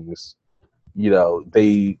things,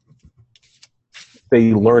 they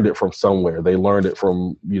learned it from somewhere. They learned it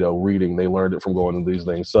from, reading. They learned it from going to these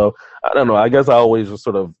things. So I don't know. I guess I always just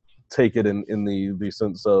sort of take it in the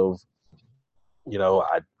sense of,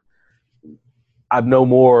 I'm no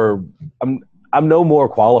more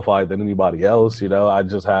qualified than anybody else. I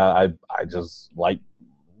just like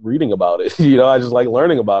reading about it. I just like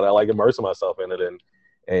learning about it. I like immersing myself in it,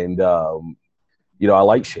 and I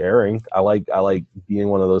like sharing. I like being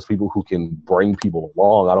one of those people who can bring people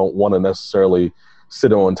along. I don't want to necessarily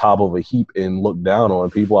sit on top of a heap and look down on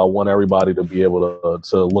people. I want everybody to be able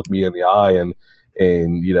to look me in the eye, and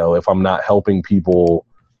if I'm not helping people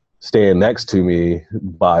stand next to me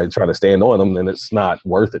by trying to stand on them, then it's not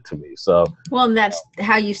worth it to me. So, well, and that's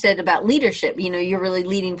how you said about leadership. You're really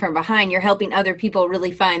leading from behind. You're helping other people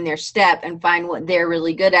really find their step and find what they're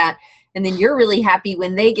really good at. And then you're really happy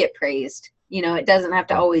when they get praised. It doesn't have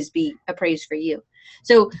to always be a praise for you.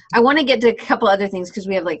 So I want to get to a couple other things because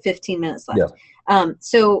we have like 15 minutes left. Yeah.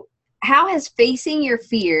 So how has facing your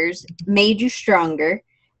fears made you stronger?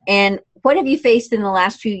 And what have you faced in the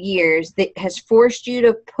last few years that has forced you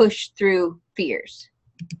to push through fears?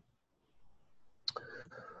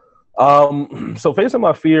 So facing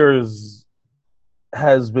my fears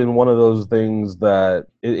has been one of those things that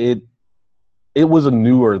it was a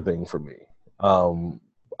newer thing for me.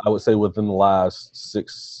 I would say within the last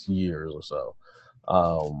 6 years or so.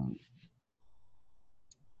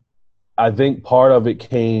 I think part of it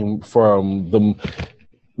came from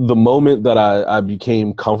the moment that I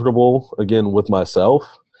became comfortable again with myself.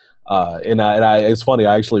 And I it's funny,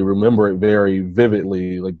 I actually remember it very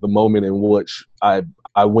vividly, like the moment in which I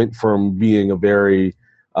went from being a very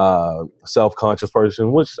self-conscious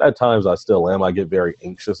person, which at times I still am. I get very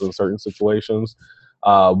anxious in certain situations.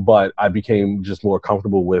 But I became just more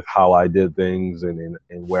comfortable with how I did things and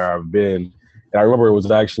where I've been. And I remember it was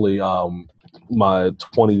actually my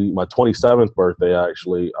 27th birthday.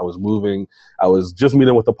 Actually, I was moving. I was just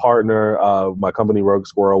meeting with a partner, my company Rogue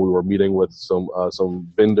Squirrel. We were meeting with some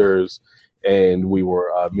vendors, and we were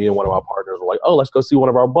me and one of my partners were like, "Oh, let's go see one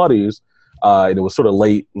of our buddies." And it was sort of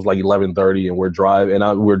late. It was like 11:30, and we're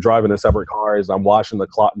driving in separate cars. I'm watching the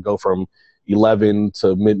clock go from 11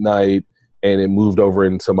 to midnight. And it moved over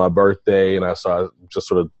into my birthday, and I started just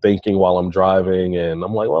sort of thinking while I'm driving, and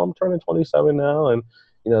I'm like, well, I'm turning 27 now, and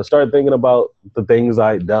started thinking about the things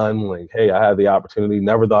I'd done. Like, hey, I had the opportunity.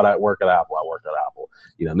 Never thought I'd work at Apple. I worked at Apple.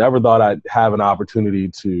 Never thought I'd have an opportunity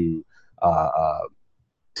to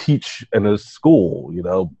teach in a school.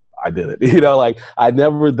 I did it. Like I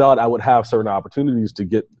never thought I would have certain opportunities to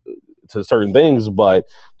get to certain things, but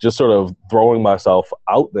just sort of throwing myself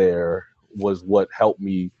out there was what helped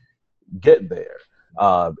me get there,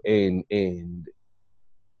 and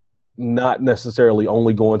not necessarily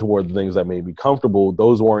only going toward the things that made me comfortable.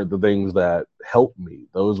 Those weren't the things that helped me.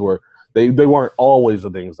 Those were they weren't always the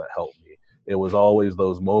things that helped me. It was always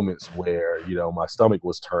those moments where my stomach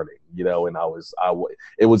was turning, and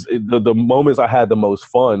the moments I had the most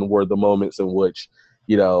fun were the moments in which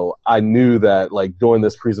I knew that, like, doing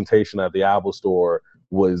this presentation at the Apple Store,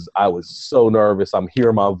 I was so nervous. I'm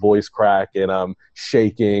hearing my voice crack and I'm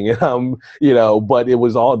shaking and but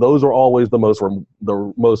those were always the most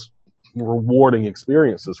rewarding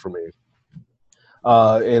experiences for me.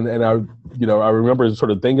 And I remember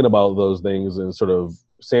sort of thinking about those things and sort of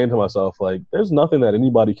saying to myself, like, there's nothing that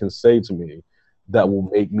anybody can say to me that will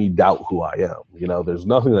make me doubt who I am. You know, there's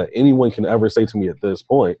nothing that anyone can ever say to me at this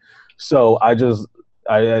point. So I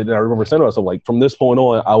remember saying to myself, like, from this point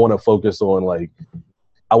on, I want to focus on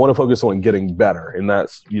getting better. And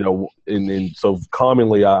that's, you know, and so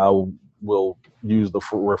commonly I will use the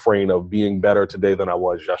refrain of being better today than I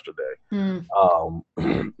was yesterday.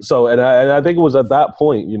 So, and I think it was at that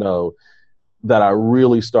point, you know, that I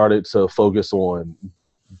really started to focus on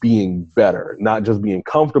being better, not just being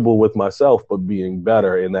comfortable with myself, but being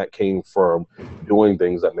better. And that came from doing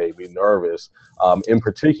things that made me nervous. In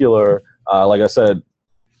particular, like I said,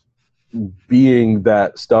 being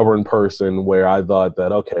that stubborn person where I thought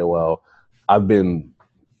that, okay, well, I've been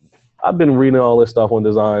reading all this stuff on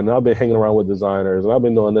design, and I've been hanging around with designers, and I've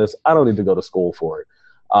been doing this. I don't need to go to school for it.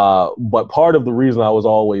 But part of the reason I was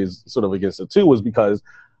always sort of against it too was because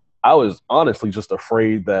I was honestly just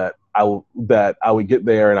afraid that I would get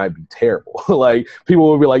there and I'd be terrible. Like,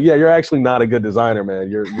 people would be like, "Yeah, you're actually not a good designer,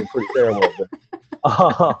 man. You're pretty terrible at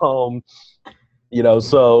that." You know,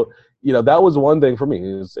 so, you know, that was one thing for me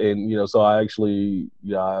and, you know, so I actually,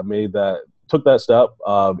 I took that step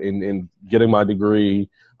in getting my degree,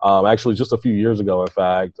 actually just a few years ago, in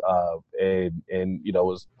fact, and, you know,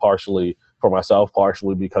 it was partially for myself,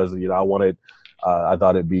 partially because, you know, I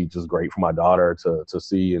thought it'd be just great for my daughter to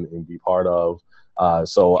see and be part of.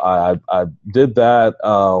 So I did that,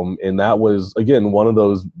 and that was, again, one of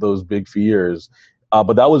those big fears.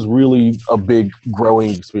 But that was really a big growing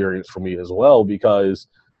experience for me as well, because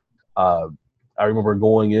I remember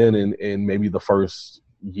going in and maybe the first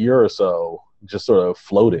year or so just sort of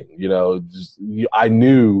floating. You know, I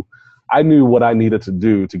knew what I needed to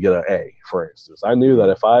do to get an A, for instance. I knew that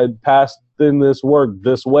if I passed in this work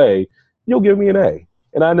this way, you'll give me an A,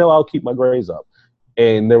 and I know I'll keep my grades up.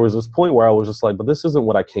 And there was this point where I was just like, but this isn't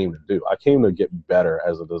what I came to do. I came to get better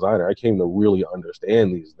as a designer. I came to really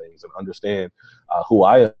understand these things and understand who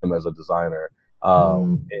I am as a designer.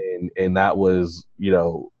 And that was, you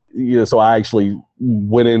know, so I actually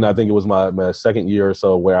went in, I think it was my second year or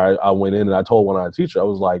so, where I went in and I told one of our teachers, I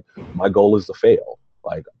was like, my goal is to fail.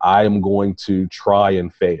 Like, I am going to try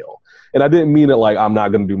and fail. And I didn't mean it like I'm not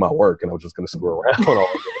going to do my work and I'm just going to screw around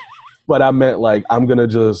all day. But I meant, like, I'm going to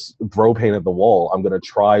just throw paint at the wall. I'm going to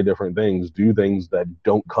try different things, do things that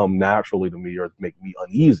don't come naturally to me or make me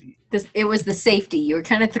uneasy. It was the safety. You were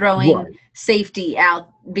kind of throwing safety out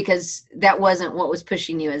because that wasn't what was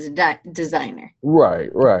pushing you as a designer. Right.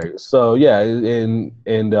 So, yeah.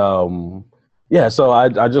 So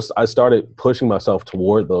I started pushing myself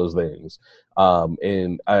toward those things.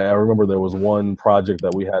 And I remember there was one project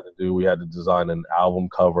that we had to do. We had to design an album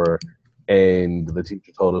cover, and the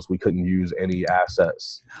teacher told us we couldn't use any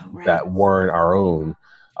assets that weren't our own.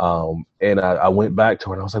 And I went back to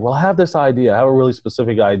her and I was like, well, I have this idea. I have a really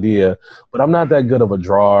specific idea, but I'm not that good of a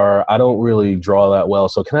drawer. I don't really draw that well.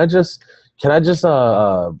 So can I just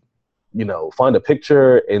you know, find a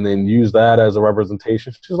picture and then use that as a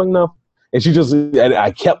representation? She was like, no. And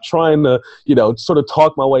I kept trying to, you know, sort of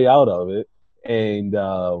talk my way out of it. And,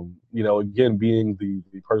 you know, again, being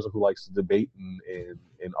the person who likes to debate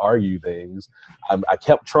and argue things, I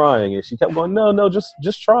kept trying, and she kept going, no,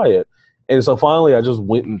 just try it. And so finally I just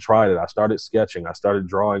went and tried it. I started sketching. I started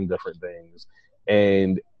drawing different things.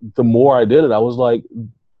 And the more I did it, I was like,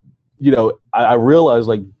 you know, I realized,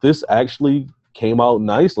 like, this actually came out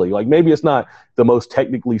nicely. Like, maybe it's not the most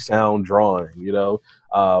technically sound drawing, you know,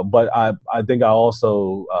 but I think I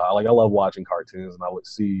also, like, I love watching cartoons, and I would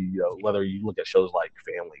see, you know, whether you look at shows like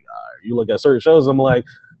Family Guy, or you look at certain shows, I'm like,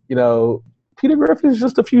 you know, Peter Griffin's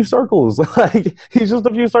just a few circles. Like, he's just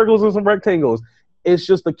a few circles and some rectangles. It's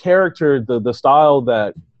just the character, the style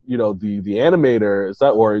that, you know, the animator is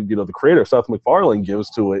that, or, you know, the creator, Seth MacFarlane,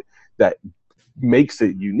 gives to it that makes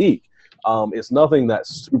it unique. It's nothing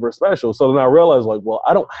that's super special. So then I realized, like, well,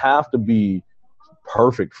 I don't have to be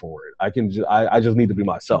perfect for it. I just need to be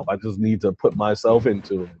myself. I just need to put myself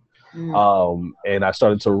into it. And I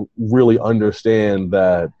started to really understand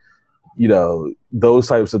that, you know, those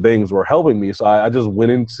types of things were helping me. So I just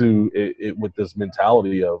went into it with this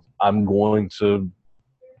mentality of, I'm going to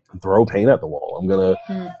throw paint at the wall. I'm going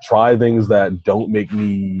to try things that don't make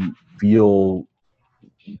me feel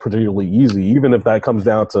particularly easy, even if that comes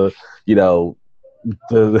down to, you know,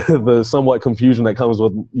 the somewhat confusion that comes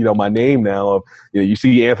with, you know, my name now. Of, you know, you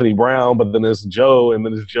see Anthony Brown, but then it's Joe, and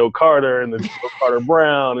then it's Joe Carter, and then Joe Carter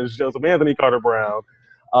Brown, and it's Joseph Anthony Carter Brown.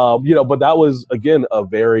 You know, but that was, again, a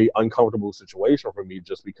very uncomfortable situation for me,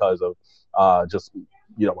 just because of just,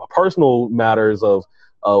 you know, my personal matters of,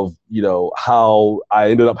 you know, how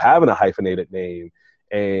I ended up having a hyphenated name.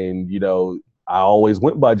 And, you know, I always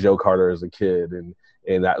went by Joe Carter as a kid. And,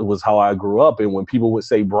 And that was how I grew up. And when people would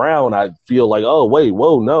say Brown, I'd feel like, oh, wait,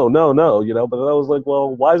 whoa, no, but I was like,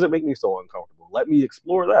 well, why does it make me so uncomfortable? Let me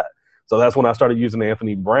explore that. So that's when I started using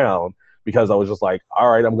Anthony Brown, because I was just like,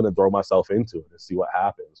 all right, I'm going to throw myself into it and see what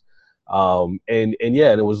happens. And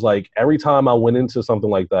it was like every time I went into something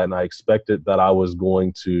like that and I expected that I was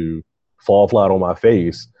going to fall flat on my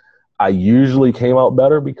face, I usually came out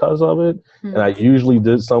better because of it. Mm-hmm. And I usually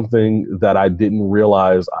did something that I didn't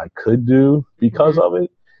realize I could do because of it.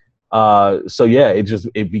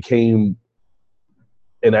 It became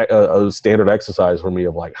a standard exercise for me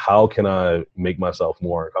of like, how can I make myself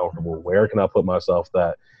more comfortable? Where can I put myself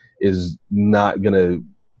that is not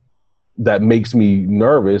that makes me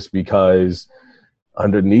nervous, because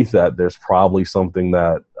underneath that, there's probably something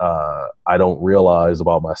that I don't realize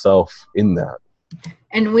about myself in that.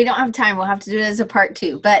 And we don't have time. We'll have to do it as a part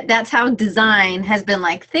 2. But that's how design has been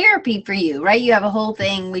like therapy for you, right? You have a whole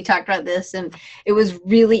thing. We talked about this, and it was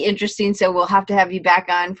really interesting. So we'll have to have you back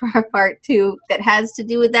on for our part 2 that has to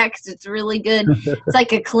do with that, because it's really good. It's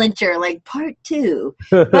like a clincher, like part 2.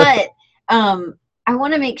 But I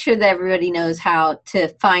want to make sure that everybody knows how to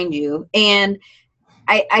find you. And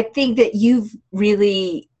I think that you've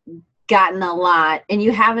really gotten a lot, and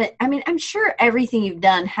you haven't, I mean, I'm sure everything you've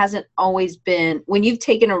done hasn't always been, when you've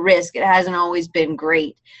taken a risk, it hasn't always been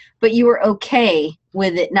great, but you were okay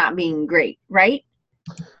with it not being great, right?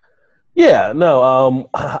 Yeah, no,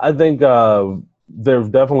 I think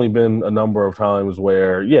there've definitely been a number of times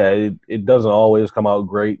where, it doesn't always come out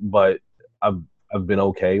great, but I've been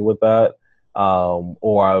okay with that.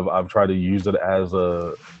 Or I've tried to use it as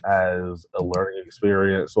a learning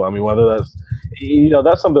experience. So I mean, whether that's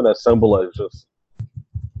that's something as simple as just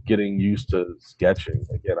getting used to sketching.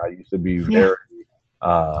 Again, I used to be very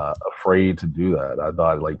afraid to do that. I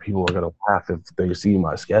thought like people are gonna laugh if they see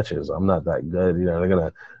my sketches. I'm not that good. They're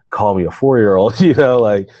gonna call me a 4-year-old.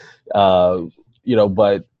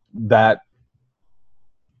 But that.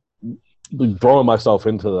 Throwing myself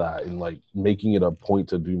into that and like making it a point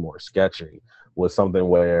to do more sketching was something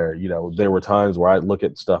where, there were times where I'd look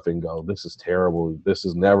at stuff and go, this is terrible. This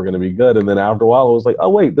is never going to be good. And then after a while, it was like, oh,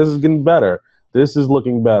 wait, this is getting better. This is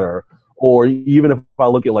looking better. Or even if I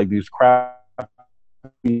look at like these crappy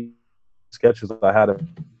sketches I had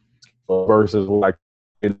versus like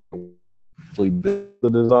actually did the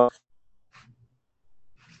design.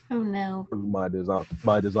 Oh no! My design,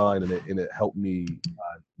 and it helped me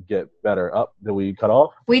get better. Up? Did we cut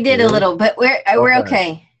off? We did a little, but we're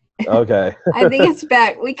okay. Okay. I think it's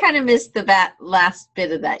back. We kind of missed the last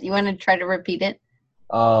bit of that. You want to try to repeat it?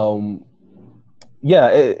 Yeah,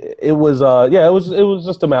 it was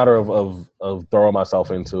just a matter of throwing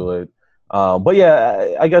myself into it. But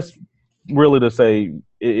yeah, I guess really to say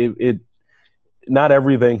it not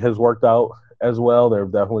everything has worked out as well. There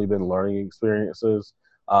have definitely been learning experiences.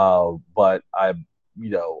 But I'm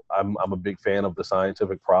a big fan of the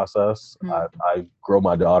scientific process. I grow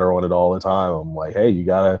my daughter on it all the time. I'm like, hey, you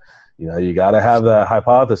gotta have that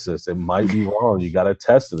hypothesis. It might be wrong. You gotta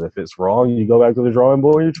test it. If it's wrong, you go back to the drawing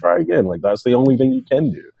board and you try again. Like that's the only thing you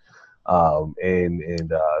can do. So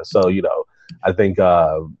I think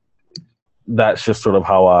that's just sort of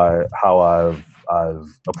how I've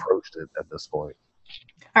approached it at this point.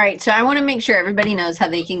 All right. So I want to make sure everybody knows how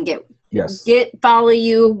they can follow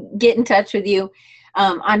you, get in touch with you.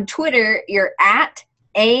 On Twitter, you're at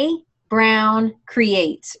A Brown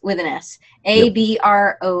Creates with an S.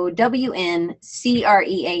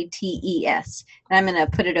 ABROWNCREATES. And I'm going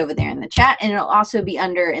to put it over there in the chat, and it'll also be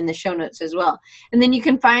under in the show notes as well. And then you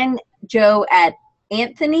can find Joe at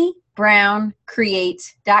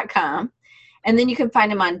AnthonyBrownCreates.com. And then you can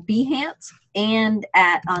find him on Behance and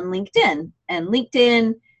on LinkedIn. And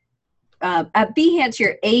LinkedIn, at Behance,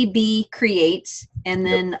 you're AB Creates. And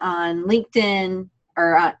then on LinkedIn,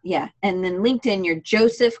 and then LinkedIn, you're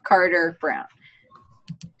Joseph Carter Brown.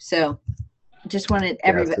 So just wanted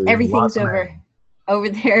everything's over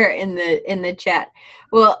there in the chat.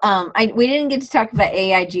 Well, we didn't get to talk about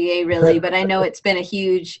AIGA really, but I know it's been a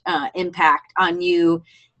huge impact on you,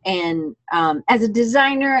 and as a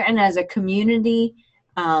designer and as a community,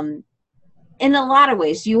 in a lot of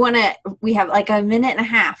ways. We have like a minute and a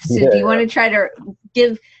half, so do you want to try to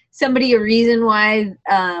give somebody a reason why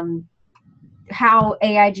how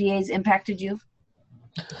AIGA's impacted you?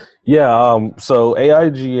 Yeah, so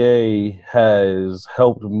AIGA has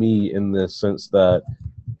helped me in the sense that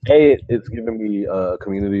it's given me a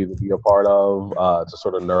community to be a part of, to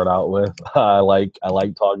sort of nerd out with. I like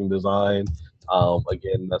talking design.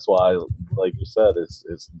 Again, that's why, like you said,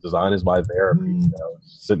 it's design is my therapy.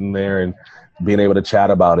 Sitting there and being able to chat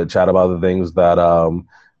about the things that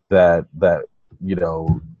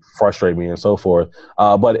frustrate me and so forth.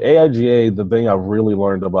 But AIGA, the thing I've really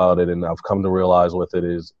learned about it and I've come to realize with it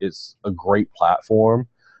is it's a great platform.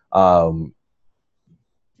 You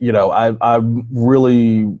know, I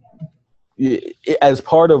really, as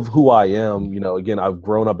part of who I am, you know, again, I've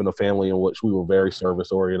grown up in a family in which we were very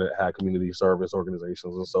service oriented, had community service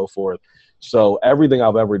organizations and so forth. So everything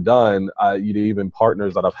I've ever done, you know, even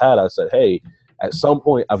partners that I've had, I said, hey, at some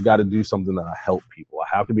point I've got to do something that I help people. I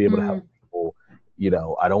have to be able to help people. You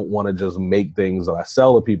know, I don't want to just make things that I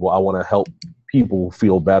sell to people. I want to help people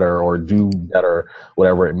feel better or do better,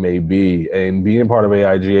 whatever it may be. And being part of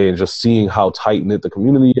AIGA and just seeing how tight knit the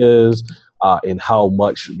community is, and how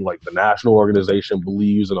much like the national organization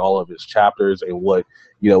believes in all of its chapters and what,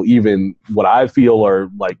 you know, even what I feel are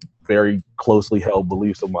like very closely held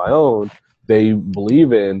beliefs of my own, they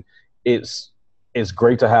believe in. It's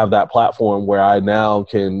great to have that platform where I now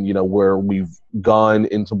can, you know, where we've gone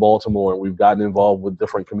into Baltimore and we've gotten involved with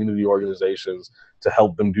different community organizations to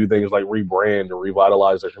help them do things like rebrand or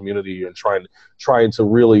revitalize their community and trying to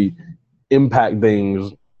really impact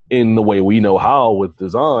things in the way we know how with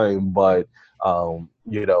design, but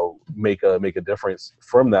you know, make a difference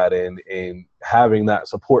from that, and having that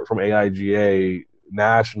support from AIGA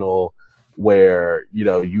National, where, you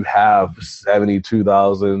know, you have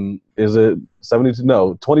 72,000, is it 72?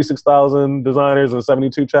 No, 26,000 designers and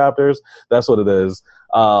 72 chapters. That's what it is.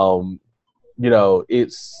 You know,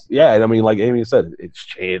 it's, yeah, I mean, like Amy said, it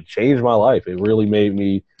changed my life. It really made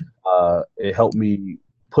me, it helped me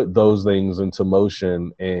put those things into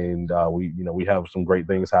motion, and we have some great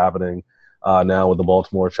things happening now with the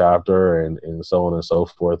Baltimore chapter and so on and so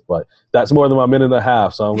forth. But that's more than my minute and a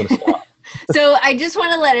half, so I'm going to stop. So I just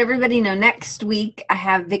want to let everybody know, next week I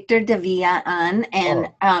have Victor Davia on, and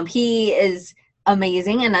he is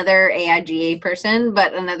amazing, another AIGA person,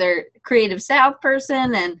 but another Creative South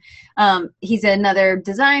person, and he's another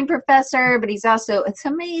design professor, but he's also an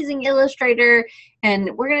amazing illustrator, and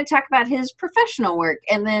we're going to talk about his professional work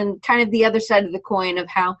and then kind of the other side of the coin of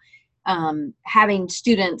how having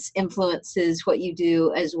students influences what you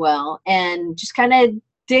do as well, and just kind of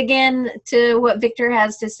dig in to what Victor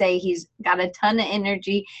has to say. He's got a ton of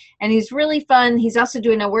energy and he's really fun. He's also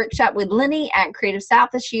doing a workshop with Lenny at Creative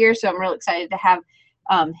South this year, so I'm real excited to have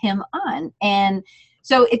him on. And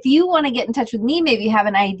so if you want to get in touch with me, maybe you have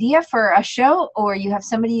an idea for a show or you have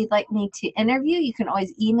somebody you'd like me to interview, you can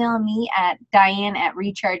always email me at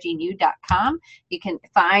diane@rechargingyou.com. You can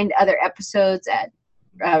find other episodes at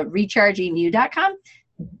rechargingyou.com.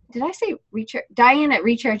 Did I say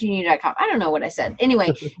Diane@rechargingyou.com? I don't know what I said.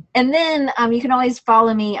 Anyway, and then you can always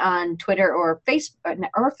follow me on Twitter or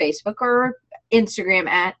Facebook or Instagram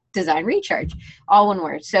at Design Recharge, all one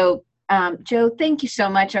word. So, Joe, thank you so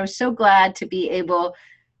much. I was so glad to be able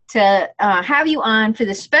to have you on for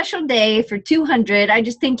this special day for 200. I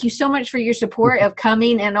just thank you so much for your support of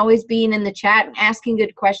coming and always being in the chat and asking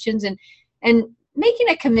good questions and making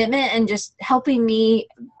a commitment and just helping me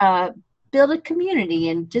build a community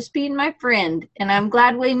and just being my friend. And I'm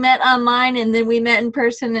glad we met online and then we met in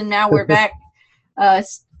person and now we're back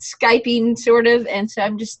Skyping sort of. And so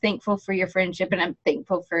I'm just thankful for your friendship, and I'm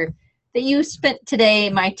thankful for that you spent today,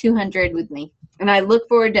 my 200 with me. And I look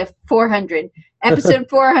forward to 400, episode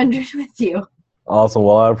 400 with you. Awesome.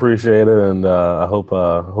 Well, I appreciate it. And I hope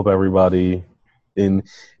everybody in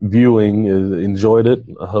viewing enjoyed it.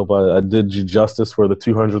 I hope I did you justice for the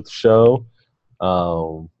 200th show.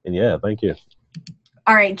 And yeah, thank you.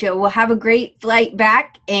 All right, Joe, we'll have a great flight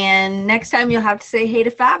back, and next time you'll have to say hey to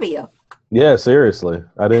Fabio. Yeah, seriously.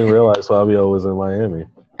 I didn't realize Fabio was in Miami.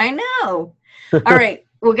 I know. All right.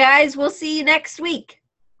 Well, guys, we'll see you next week.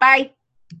 Bye.